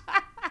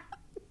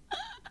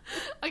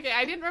 Okay,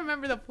 I didn't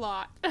remember the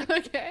plot.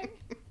 Okay.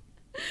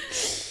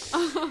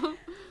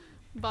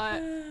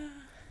 But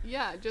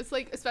yeah, just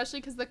like, especially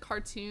because the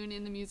cartoon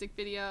in the music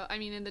video, I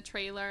mean in the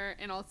trailer,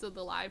 and also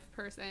the live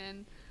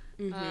person,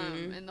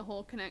 and the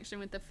whole connection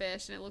with the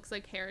fish, and it looks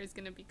like Harry's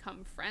gonna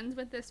become friends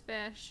with this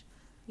fish.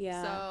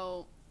 Yeah.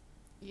 So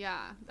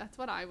yeah, that's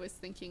what I was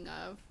thinking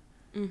of.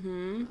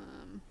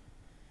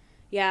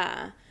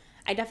 Yeah.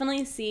 I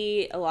definitely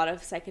see a lot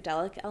of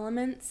psychedelic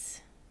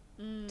elements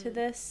to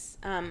this.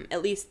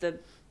 At least the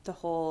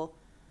whole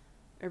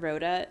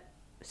Eroda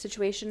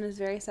situation is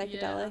very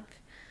psychedelic.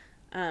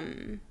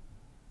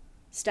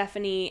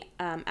 Stephanie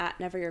at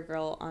Never Your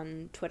Girl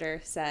on Twitter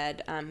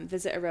said,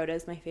 Visit Eroda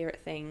is my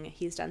favorite thing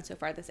he's done so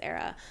far this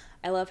era.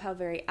 I love how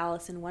very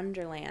Alice in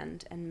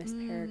Wonderland and Miss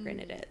Peregrine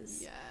it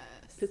is. Yes.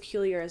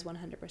 Peculiar is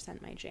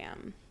 100% my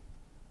jam.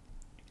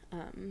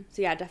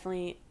 So yeah,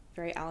 definitely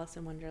very Alice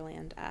in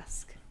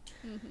Wonderland-esque.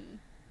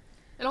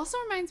 It also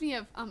reminds me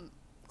of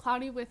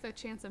Cloudy with a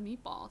Chance of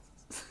Meatballs.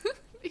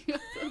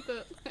 Because of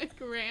the like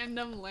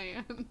random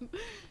land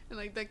and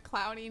like the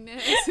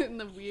cloudiness and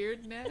the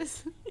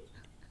weirdness.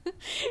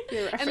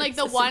 And like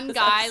the one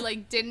guy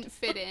like didn't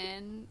fit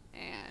in,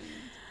 and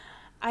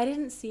I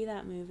didn't see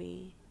that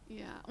movie.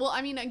 yeah. Well,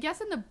 I mean, I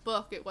guess in the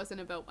book it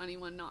wasn't about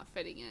anyone not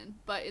fitting in,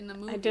 but in the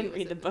movie I didn't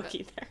read the book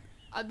either.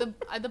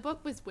 The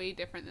book was way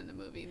different than the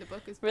movie. The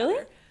book is Really?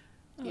 better.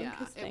 Oh, Yeah,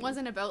 interesting. it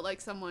wasn't about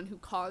like someone who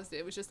caused it.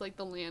 It was just like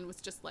the land was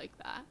just like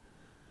that.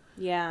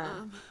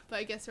 Yeah. But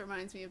I guess it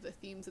reminds me of the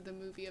themes of the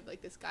movie of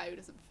like this guy who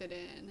doesn't fit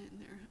in, and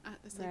they're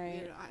at this like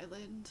Right. weird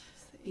island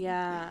thing.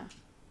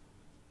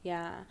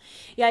 Yeah.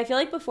 I feel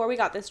like before we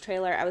got this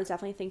trailer, I was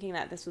definitely thinking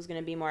that this was going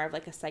to be more of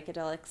like a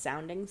psychedelic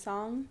sounding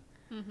song.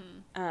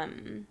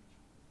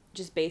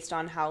 Just based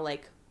on how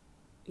like,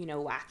 you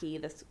know, wacky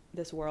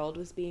this world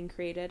was being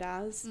created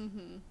as.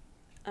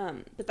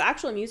 But the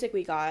actual music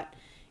we got,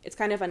 it's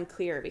kind of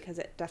unclear because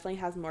it definitely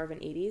has more of an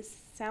 80s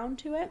sound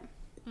to it.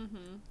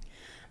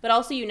 But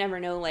also you never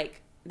know,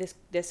 like this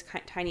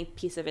tiny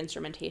piece of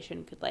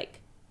instrumentation could like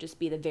just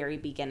be the very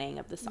beginning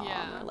of the song,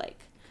 or like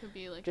Could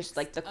be like just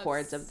like the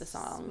chords of the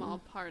song. Small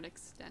part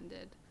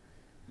extended.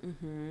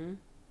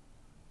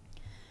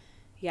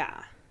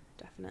 Yeah,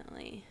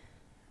 definitely.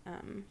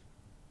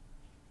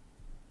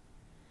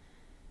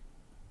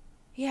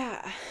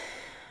 Yeah.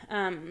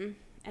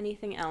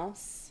 Anything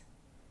else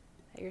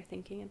that you're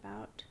thinking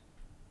about?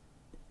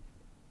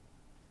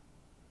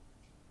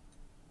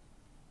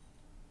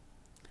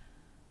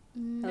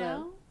 No,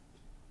 Hello?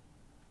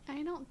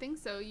 I don't think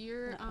so.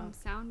 Your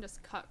sound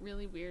just cut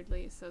really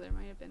weirdly, so there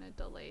might have been a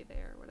delay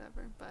there or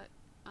whatever. But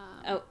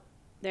Oh,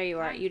 there you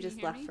are. Hi, You can you just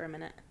hear left me? for a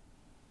minute.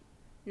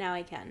 Now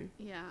I can.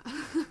 yeah.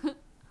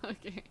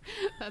 Okay,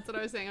 that's what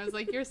I was saying. I was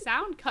like, your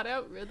sound cut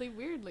out really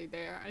weirdly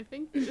there. I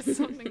think there's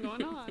something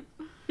going on.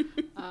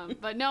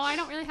 But no, I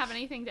don't really have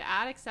anything to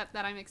add except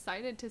that I'm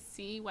excited to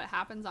see what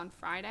happens on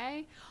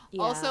Friday.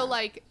 Yeah. Also,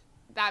 like,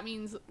 that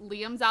means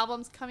Liam's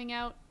album's coming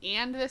out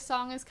and this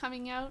song is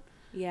coming out.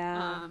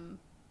 Yeah.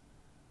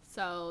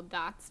 So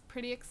that's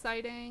pretty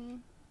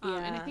exciting. And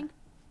I Yeah. think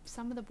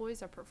some of the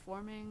boys are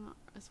performing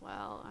as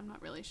well. I'm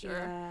not really sure.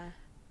 Yeah.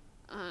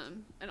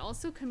 And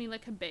also Camila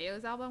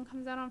Cabello's album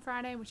comes out on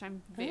Friday, which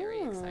I'm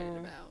very excited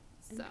about.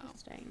 So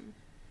Interesting.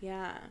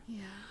 Yeah.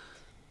 yeah.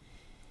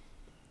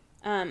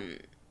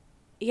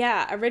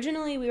 Yeah,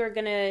 originally we were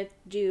gonna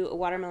do a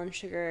watermelon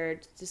sugar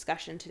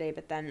discussion today,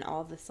 but then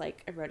all of this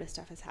like Eroda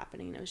stuff is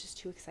happening and it was just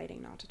too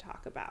exciting not to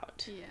talk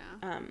about.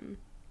 Yeah.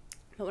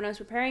 But when I was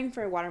preparing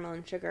for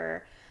watermelon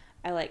sugar,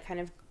 I like kind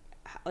of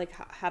like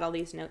had all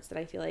these notes that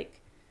I feel like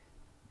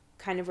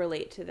kind of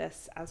relate to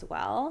this as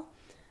well.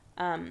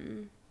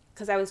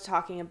 Because I was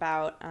talking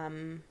about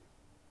kind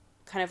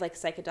of like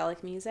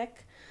psychedelic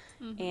music,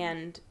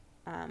 and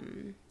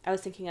I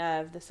was thinking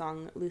of the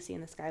song Lucy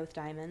in the Sky with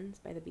Diamonds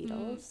by the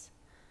Beatles.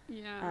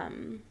 Yeah.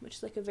 Which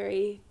is like a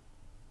very,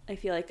 I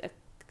feel like a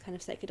kind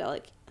of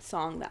psychedelic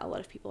song that a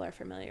lot of people are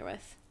familiar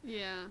with.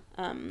 Yeah.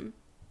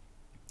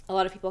 A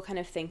lot of people kind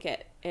of think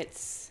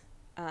it's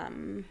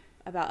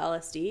about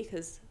LSD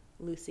because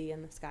Lucy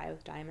in the Sky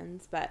with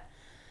Diamonds, but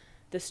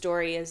the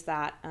story is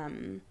that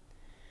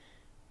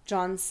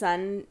John's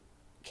son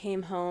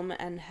came home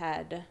and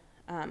had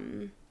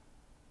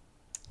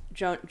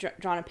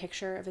drawn a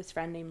picture of his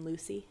friend named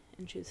Lucy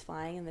and she was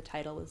flying, and the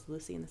title was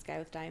Lucy in the Sky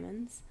with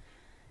Diamonds.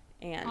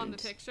 And on the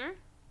picture?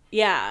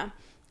 Yeah.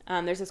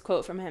 There's this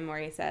quote from him where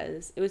he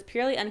says, "It was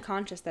purely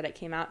unconscious that it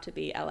came out to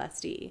be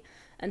LSD.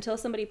 Until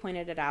somebody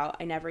pointed it out,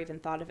 I never even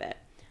thought of it.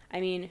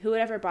 I mean, who would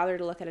ever bother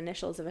to look at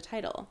initials of a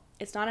title?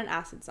 It's not an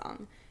acid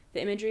song.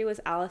 The imagery was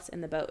Alice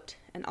in the boat,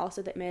 and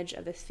also the image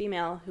of this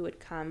female who would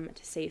come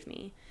to save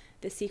me,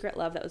 this secret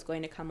love that was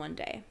going to come one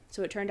day.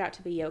 So it turned out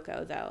to be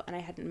Yoko, though, and I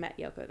hadn't met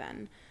Yoko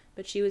then.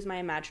 But she was my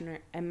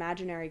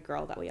imaginary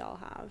girl that we all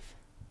have."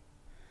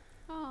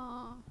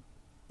 Aww.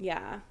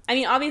 Yeah. I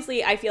mean,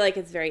 obviously, I feel like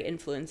it's very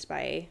influenced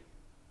by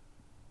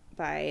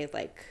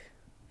like,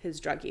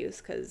 his drug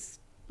use, because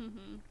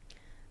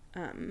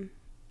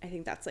I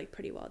think that's, like,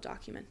 pretty well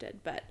documented.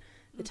 But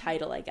the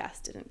title, I guess,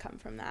 didn't come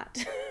from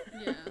that.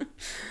 Yeah.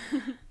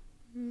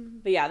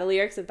 But yeah, the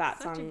lyrics of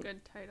that Such song. a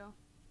good title.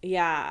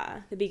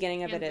 Yeah. The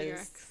beginning of And it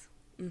lyrics.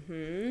 is.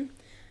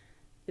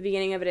 The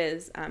beginning of it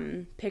is,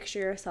 picture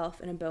yourself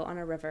in a boat on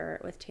a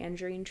river with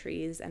tangerine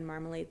trees and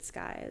marmalade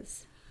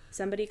skies.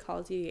 Somebody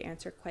calls you, you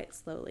answer quite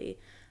slowly.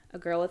 A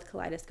girl with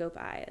kaleidoscope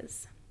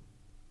eyes.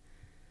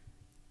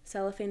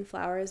 Cellophane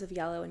flowers of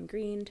yellow and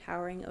green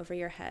towering over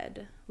your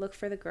head. Look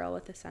for the girl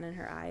with the sun in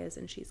her eyes,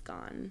 and she's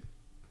gone.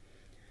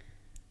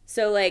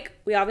 So, like,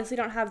 we obviously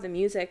don't have the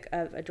music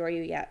of Adore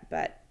You yet,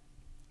 but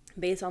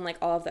based on, like,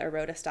 all of the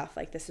Eroda stuff,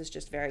 like, this is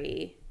just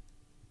very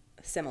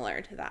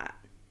similar to that.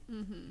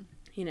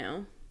 You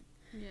know?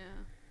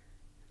 Yeah.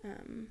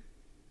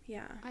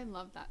 Yeah. I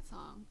love that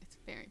song. It's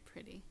very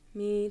pretty.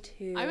 Me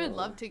too. I would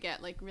love to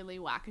get, like, really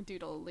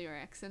wackadoodle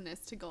lyrics in this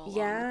to go along with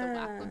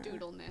the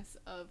wackadoodleness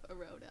of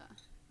Eroda.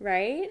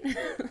 Right?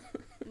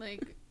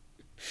 Like,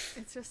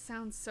 it just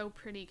sounds so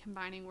pretty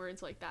combining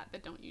words like that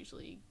don't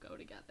usually go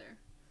together.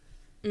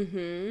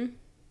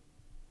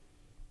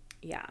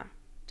 Yeah,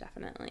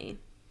 definitely.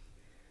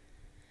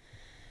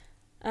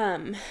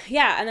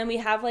 Yeah, and then we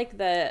have, like,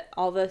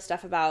 all the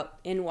stuff about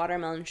In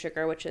Watermelon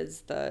Sugar, which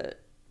is the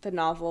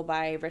novel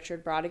by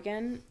Richard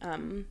Brautigan.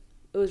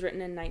 It was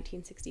written in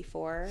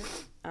 1964.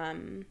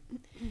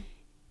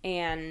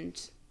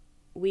 And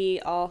we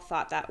all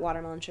thought that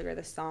Watermelon Sugar,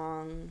 the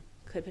song,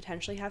 could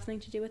potentially have something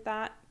to do with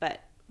that,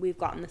 but we've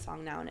gotten the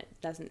song now, and it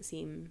doesn't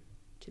seem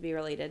to be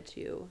related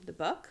to the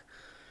book.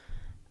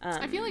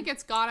 I feel like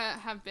it's gotta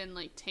have been,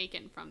 like,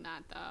 taken from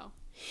that, though.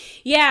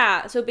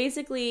 Yeah, so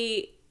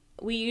basically,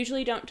 we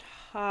usually don't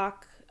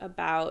talk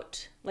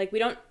about, like,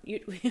 we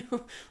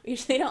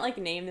usually don't, like,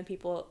 name the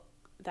people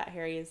that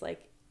Harry is,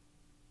 like,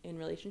 in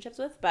relationships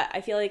with, but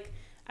I feel like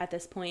at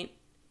this point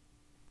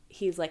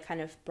he's, like, kind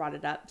of brought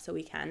it up, so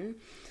we can,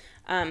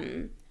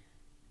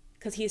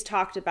 because he's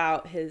talked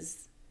about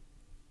his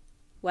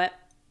what?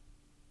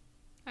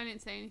 I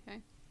didn't say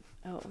anything.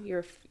 Oh,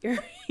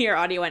 your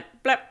audio went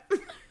blep.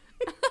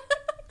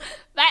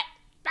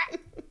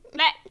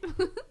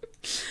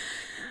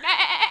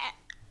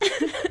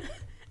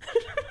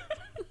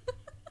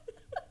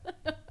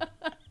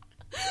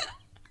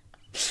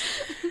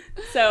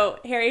 So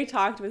Harry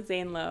talked with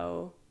Zane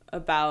Lowe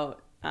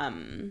about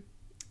the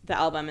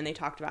album, and they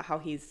talked about how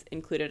he's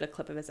included a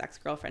clip of his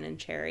ex-girlfriend in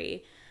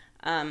Cherry.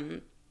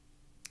 And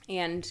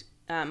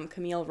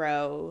Camille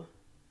Rowe,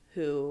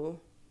 who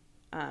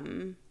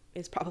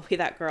is probably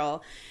that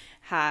girl,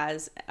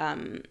 has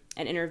an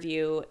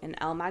interview in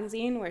Elle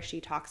magazine where she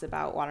talks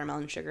about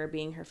Watermelon Sugar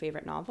being her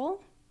favorite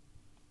novel.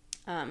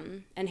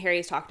 And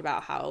Harry's talked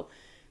about how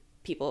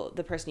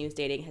the person he was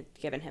dating had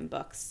given him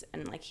books,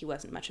 and, like, he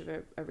wasn't much of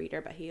a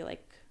reader, but he,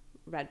 like,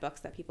 read books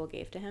that people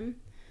gave to him.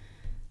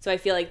 So I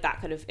feel like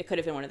it could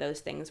have been one of those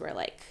things where,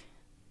 like,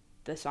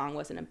 the song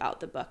wasn't about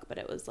the book, but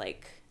it was,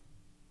 like,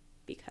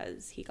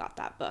 because he got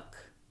that book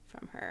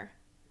from her.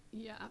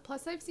 Yeah.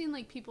 Plus, I've seen,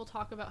 like, people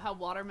talk about how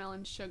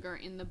Watermelon Sugar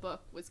in the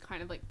book was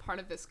kind of, like, part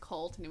of this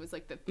cult, and it was,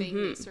 like, the thing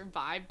they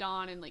survived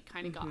on and, like,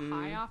 kind of got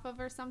high off of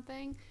or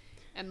something.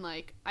 And,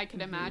 like, I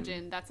could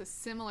imagine that's a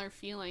similar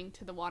feeling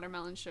to the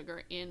Watermelon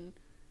Sugar in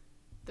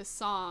the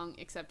song,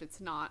 except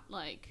it's not,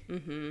 like,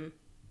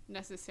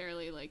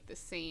 necessarily, like, the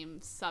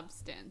same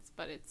substance,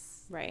 but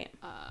it's right.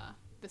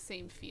 The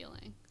same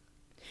feeling.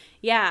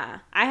 Yeah.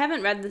 I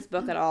haven't read this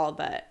book at all,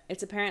 but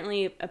it's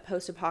apparently a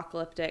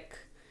post-apocalyptic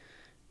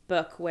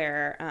book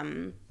where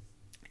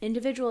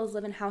individuals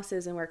live in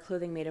houses and wear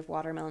clothing made of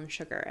watermelon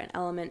sugar, an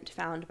element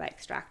found by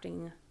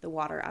extracting the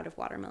water out of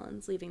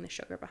watermelons, leaving the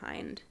sugar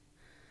behind.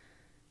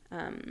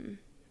 And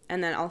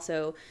then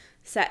also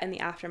set in the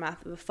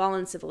aftermath of a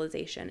fallen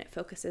civilization, it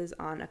focuses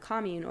on a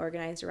commune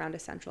organized around a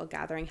central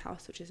gathering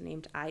house, which is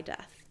named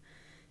Death.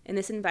 In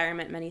this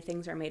environment, many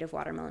things are made of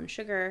watermelon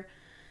sugar,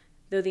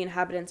 though the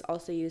inhabitants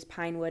also use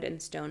pine wood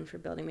and stone for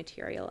building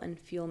material and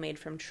fuel made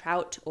from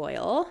trout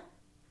oil.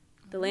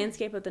 The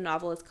landscape of the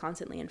novel is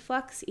constantly in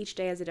flux. Each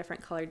day has a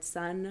different colored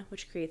sun,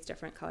 which creates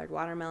different colored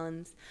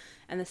watermelons,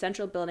 and the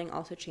central building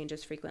also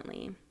changes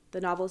frequently.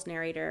 The novel's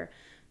narrator,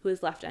 who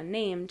is left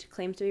unnamed,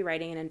 claims to be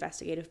writing an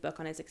investigative book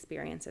on his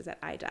experiences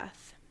at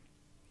Death.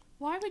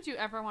 Why would you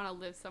ever want to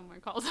live somewhere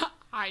called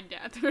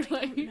Death? Or,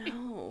 like,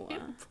 No.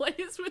 in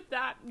place with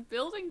that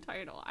building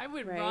title? I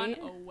would run Right?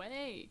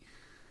 away.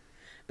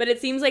 But it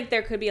seems like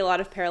there could be a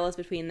lot of parallels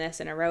between this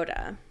and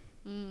Eroda.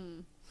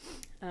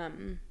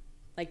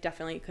 Like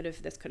definitely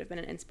this could have been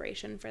an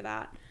inspiration for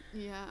that.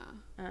 Yeah.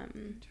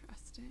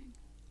 Interesting.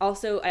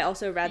 Also, I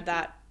also read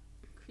that.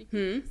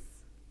 Creepiness.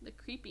 The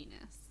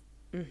creepiness.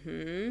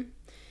 Mm-hmm.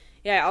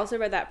 Yeah, I also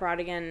read that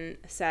Brautigan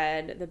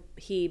said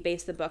he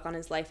based the book on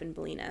his life in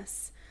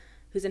Bolinas,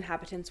 whose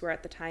inhabitants were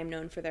at the time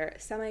known for their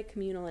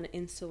semi-communal and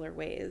insular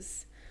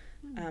ways,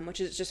 which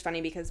is just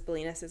funny because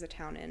Bolinas is a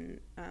town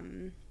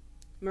in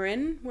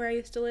Marin, where I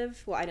used to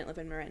live. Well, I didn't live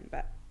in Marin,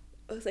 but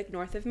it was like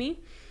north of me,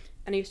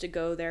 and I used to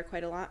go there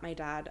quite a lot. My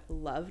dad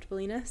loved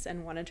Bolinas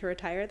and wanted to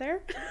retire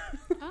there.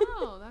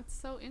 Oh, that's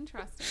so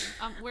interesting.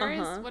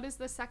 What is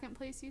the second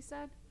place you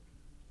said?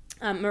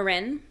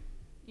 Marin.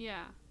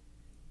 Yeah.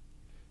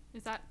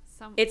 Is that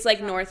some? It's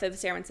like north of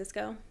San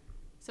Francisco.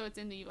 So it's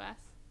in the U.S.?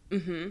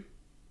 Mm-hmm.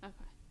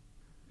 Okay.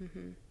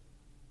 Mm-hmm.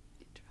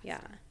 Interesting.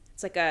 Yeah.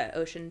 It's like a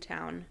ocean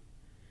town.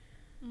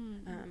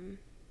 Mm-hmm.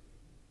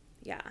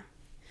 Yeah.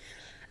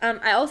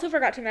 I also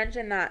forgot to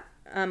mention that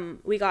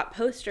we got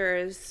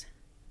posters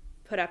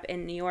put up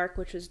in New York,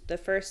 which was the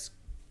first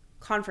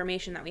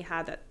confirmation that we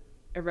had that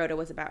Eroda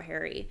was about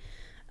Harry.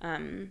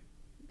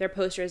 They're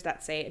posters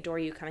that say "Adore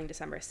You" coming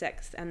December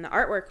 6th, and the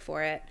artwork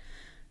for it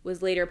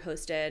was later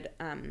posted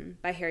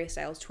by Harry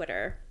Styles'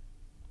 Twitter.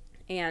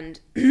 And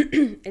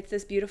it's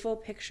this beautiful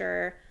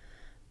picture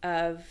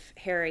of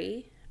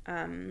Harry,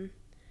 and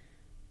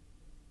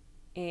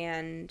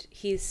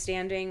he's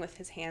standing with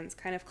his hands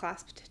kind of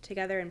clasped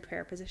together in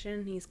prayer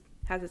position. He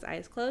has his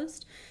eyes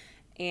closed,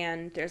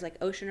 and there's like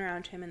ocean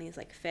around him and these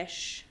like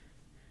fish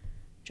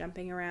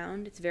jumping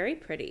around. It's very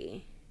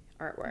pretty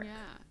artwork.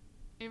 Yeah.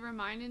 It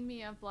reminded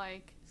me of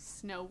like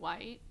Snow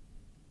White.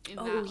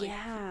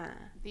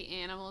 The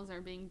animals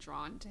are being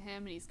drawn to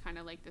him, and he's kind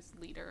of like this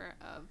leader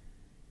of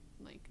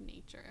like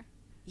nature.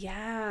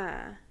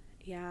 Yeah.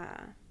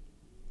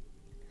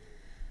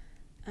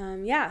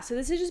 So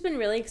this has just been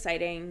really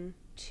exciting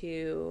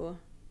to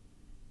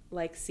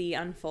like see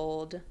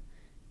unfold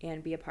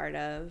and be a part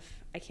of.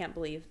 I can't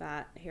believe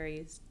that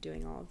Harry's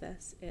doing all of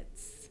this.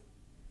 It's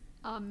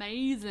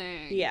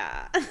amazing.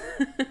 Yeah.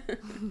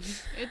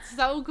 It's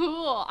so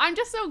cool. I'm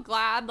just so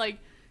glad like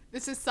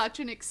this is such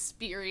an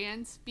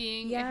experience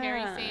being a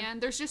Harry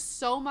fan. There's just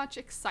so much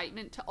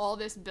excitement to all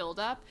this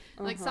buildup.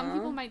 Like some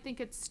people might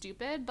think it's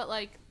stupid, but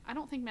like I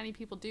don't think many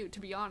people do, to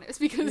be honest,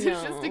 because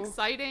it's just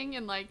exciting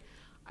and like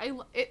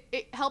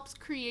it helps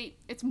create.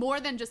 It's more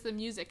than just the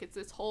music. It's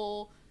this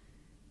whole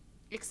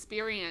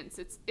experience.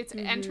 It's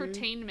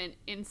entertainment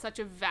in such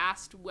a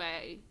vast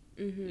way.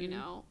 You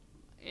know,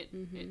 it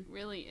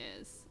really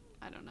is.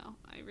 I don't know.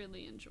 I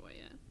really enjoy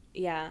it.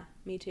 Yeah,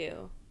 me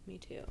too.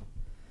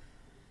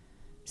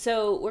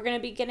 So we're going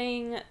to be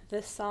getting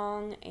this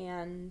song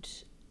and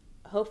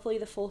hopefully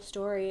the full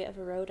story of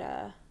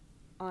Eroda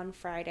on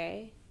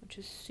Friday, which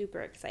is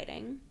super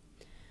exciting.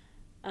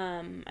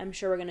 I'm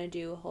sure we're going to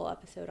do a whole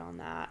episode on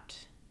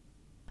that.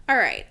 All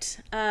right.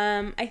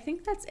 I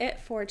think that's it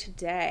for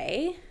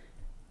today.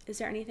 Is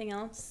there anything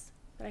else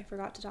that I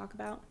forgot to talk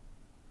about?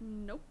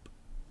 Nope.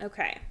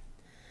 Okay.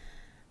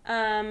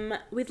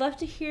 We'd love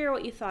to hear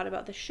what you thought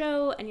about the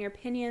show and your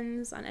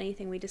opinions on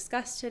anything we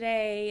discussed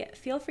today.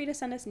 Feel free to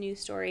send us news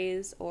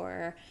stories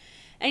or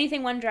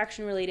anything One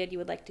Direction related you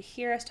would like to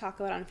hear us talk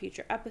about on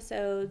future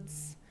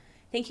episodes.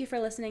 Thank you for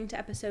listening to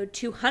episode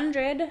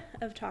 200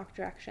 of Talk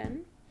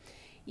Direction.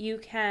 You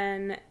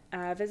can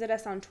visit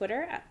us on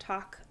Twitter at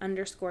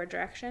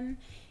talk_direction.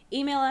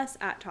 Email us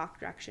at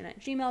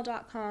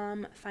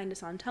talkdirection@gmail.com. Find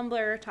us on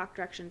Tumblr,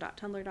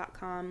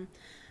 talkdirection.tumblr.com.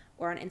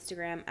 or on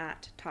Instagram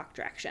at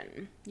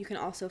talkdirection. You can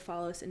also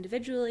follow us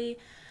individually.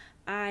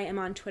 I am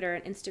on Twitter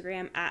and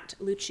Instagram at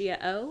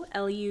LuciaO,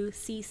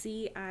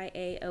 LuCciaOH.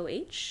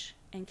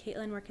 And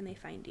Caitlin, where can they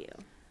find you?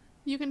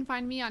 You can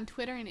find me on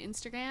Twitter and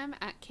Instagram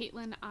at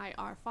Caitlin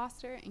IR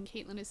Foster, and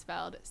Caitlin is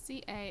spelled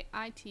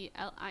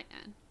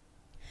CAITLIN.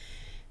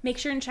 Make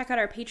sure and check out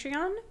our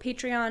Patreon,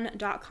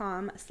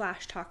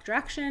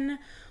 patreon.com/talkdirection,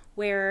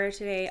 where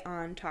today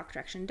on Talk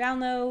Direction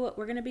Down Low,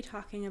 we're going to be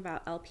talking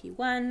about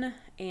LP1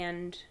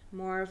 and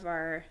more of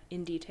our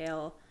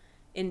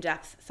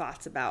in-depth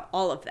thoughts about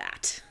all of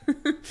that.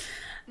 You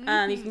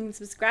can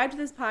subscribe to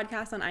this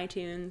podcast on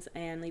iTunes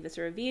and leave us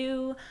a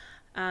review.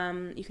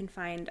 You can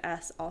find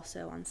us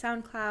also on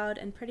SoundCloud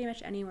and pretty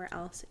much anywhere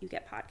else you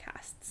get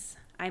podcasts.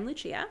 I'm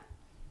Lucia.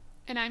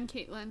 And I'm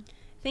Caitlin.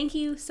 Thank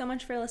you so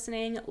much for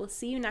listening. We'll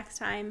see you next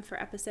time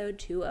for episode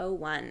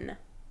 201.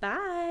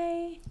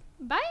 Bye.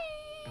 Bye.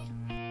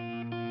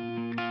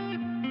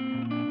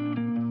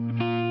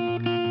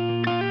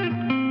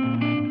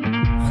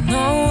 On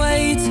our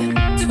way to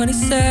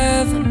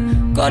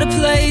 27, got a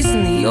place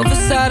on the other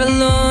side of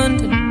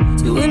London.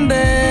 Doing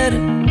better.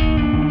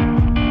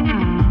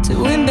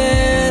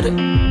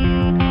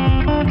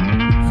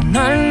 And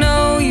I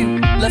know you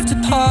left a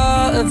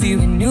part of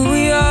you in New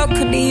York.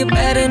 Couldn't eat your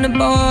bed in a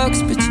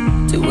box, but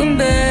you're doing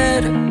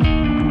better.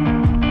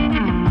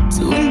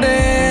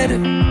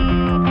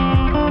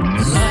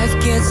 Life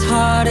gets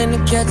hard and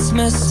it gets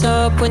messed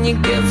up when you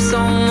give so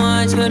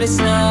much, but it's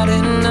not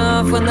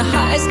enough. When the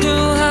high's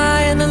too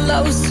high and the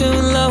low's too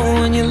low.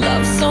 When you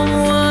love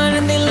someone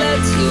and they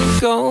let you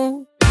go.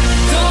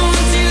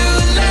 Don't you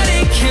let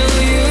it kill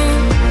you,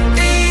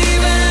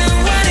 even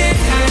when it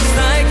hurts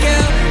like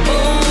hell.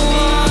 Oh,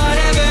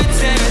 whatever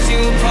tears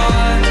you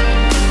apart,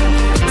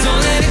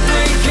 don't let it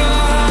break your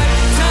heart.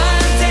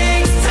 Time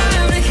takes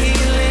time to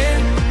heal it.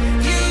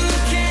 You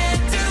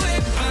can't do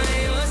it by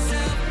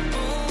yourself. Oh,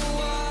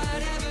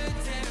 whatever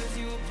tears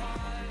you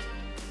apart,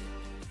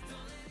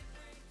 don't let it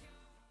break your...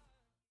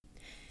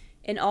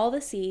 In all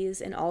the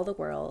seas, in all the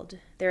world,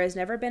 there has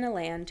never been a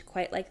land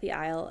quite like the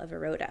Isle of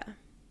Aroda.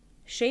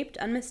 Shaped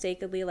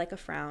unmistakably like a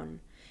frown,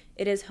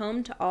 it is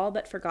home to all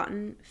but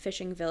forgotten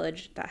fishing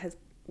village that has...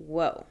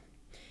 Whoa.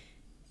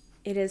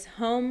 It is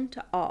home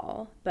to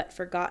all but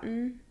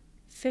forgotten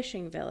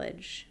fishing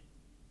village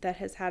that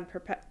has had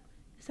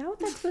Is that what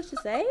that's supposed to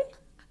say?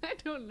 I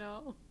don't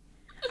know.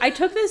 I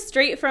took this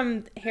straight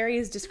from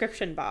Harry's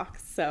description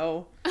box,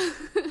 so...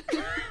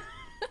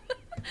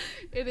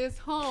 It is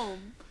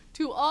home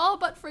to all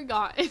but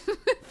forgotten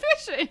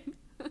fishing.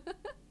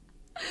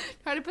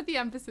 Try to put the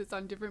emphasis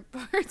on different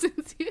parts and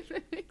see if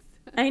it makes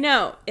sense. I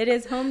know. It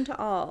is home to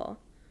all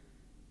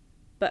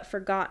but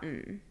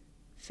forgotten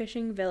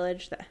fishing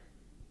village that...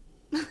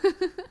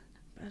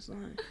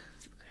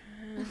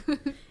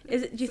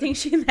 Is it, do you think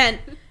she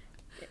meant...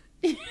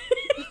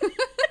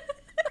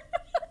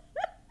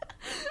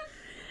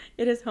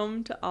 It is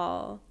home to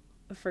all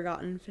a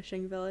forgotten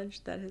fishing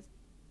village that has...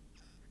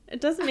 It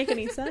doesn't make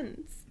any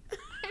sense.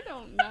 I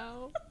don't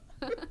know.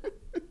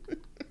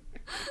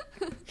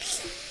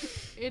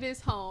 It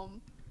is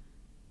home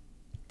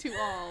to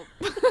all.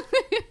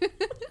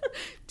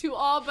 To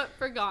all but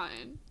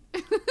forgotten.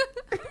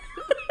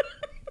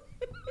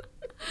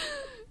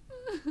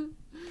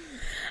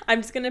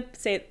 I'm just going to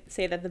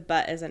say that the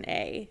but is an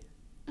A.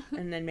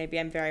 And then maybe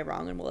I'm very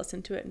wrong and we'll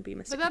listen to it and be But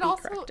mistakenly that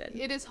also, corrected.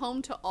 it is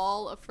home to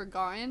all of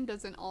forgotten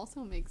doesn't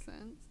also make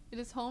sense. It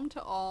is home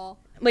to all.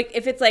 Like,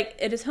 if it's like,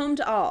 it is home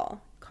to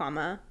all,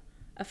 comma,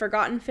 a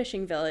forgotten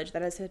fishing village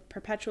that has a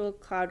perpetual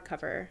cloud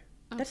cover.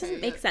 That Okay,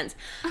 doesn't make yeah. sense.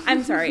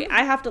 I'm sorry.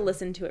 I have to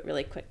listen to it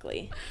really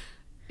quickly.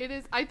 It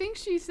is, I think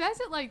she says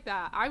it like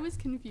that. I was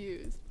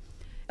confused.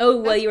 Oh,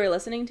 while you were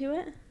listening to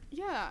it?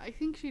 Yeah, I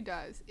think she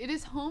does. It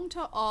is home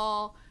to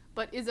all,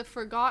 but is a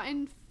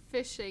forgotten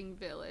fishing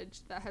village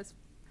that has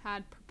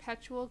had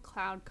perpetual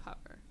cloud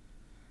cover.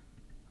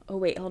 Oh,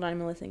 wait, hold on.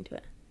 I'm listening to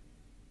it.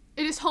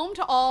 It is home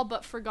to all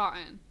but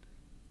forgotten.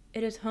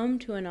 It is home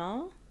to an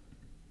all?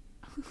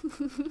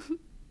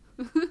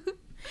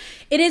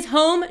 It is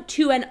home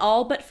to an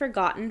all but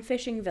forgotten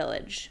fishing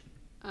village.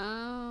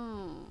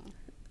 Oh.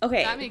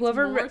 Okay, That makes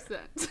whoever more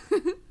sense.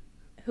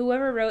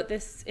 whoever wrote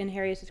this in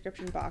Harry's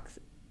description box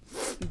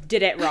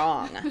did it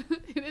wrong.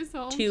 It is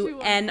home To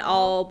an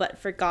all but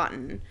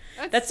forgotten.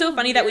 That's so so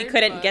funny that we weird,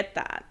 couldn't but- get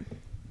that.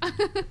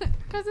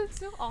 Because it's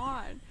so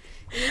odd.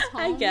 It is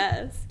home I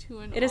guess. to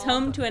an It is all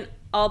home but- to an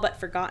all but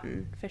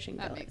forgotten fishing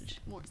That village. makes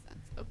more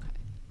sense. Okay.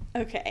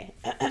 Okay.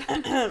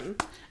 I'm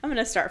going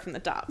to start from the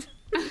top.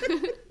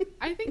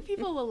 I think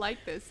people will like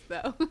this,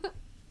 though.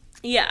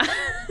 Yeah.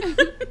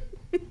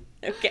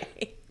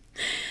 Okay.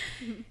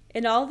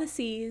 In all the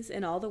seas,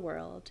 in all the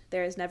world,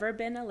 there has never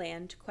been a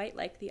land quite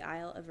like the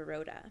Isle of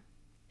Aroda.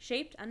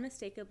 Shaped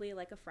unmistakably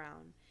like a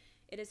frown,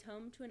 it is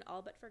home to an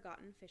all but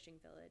forgotten fishing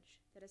village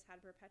that has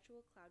had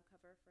perpetual cloud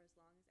cover for as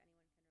long as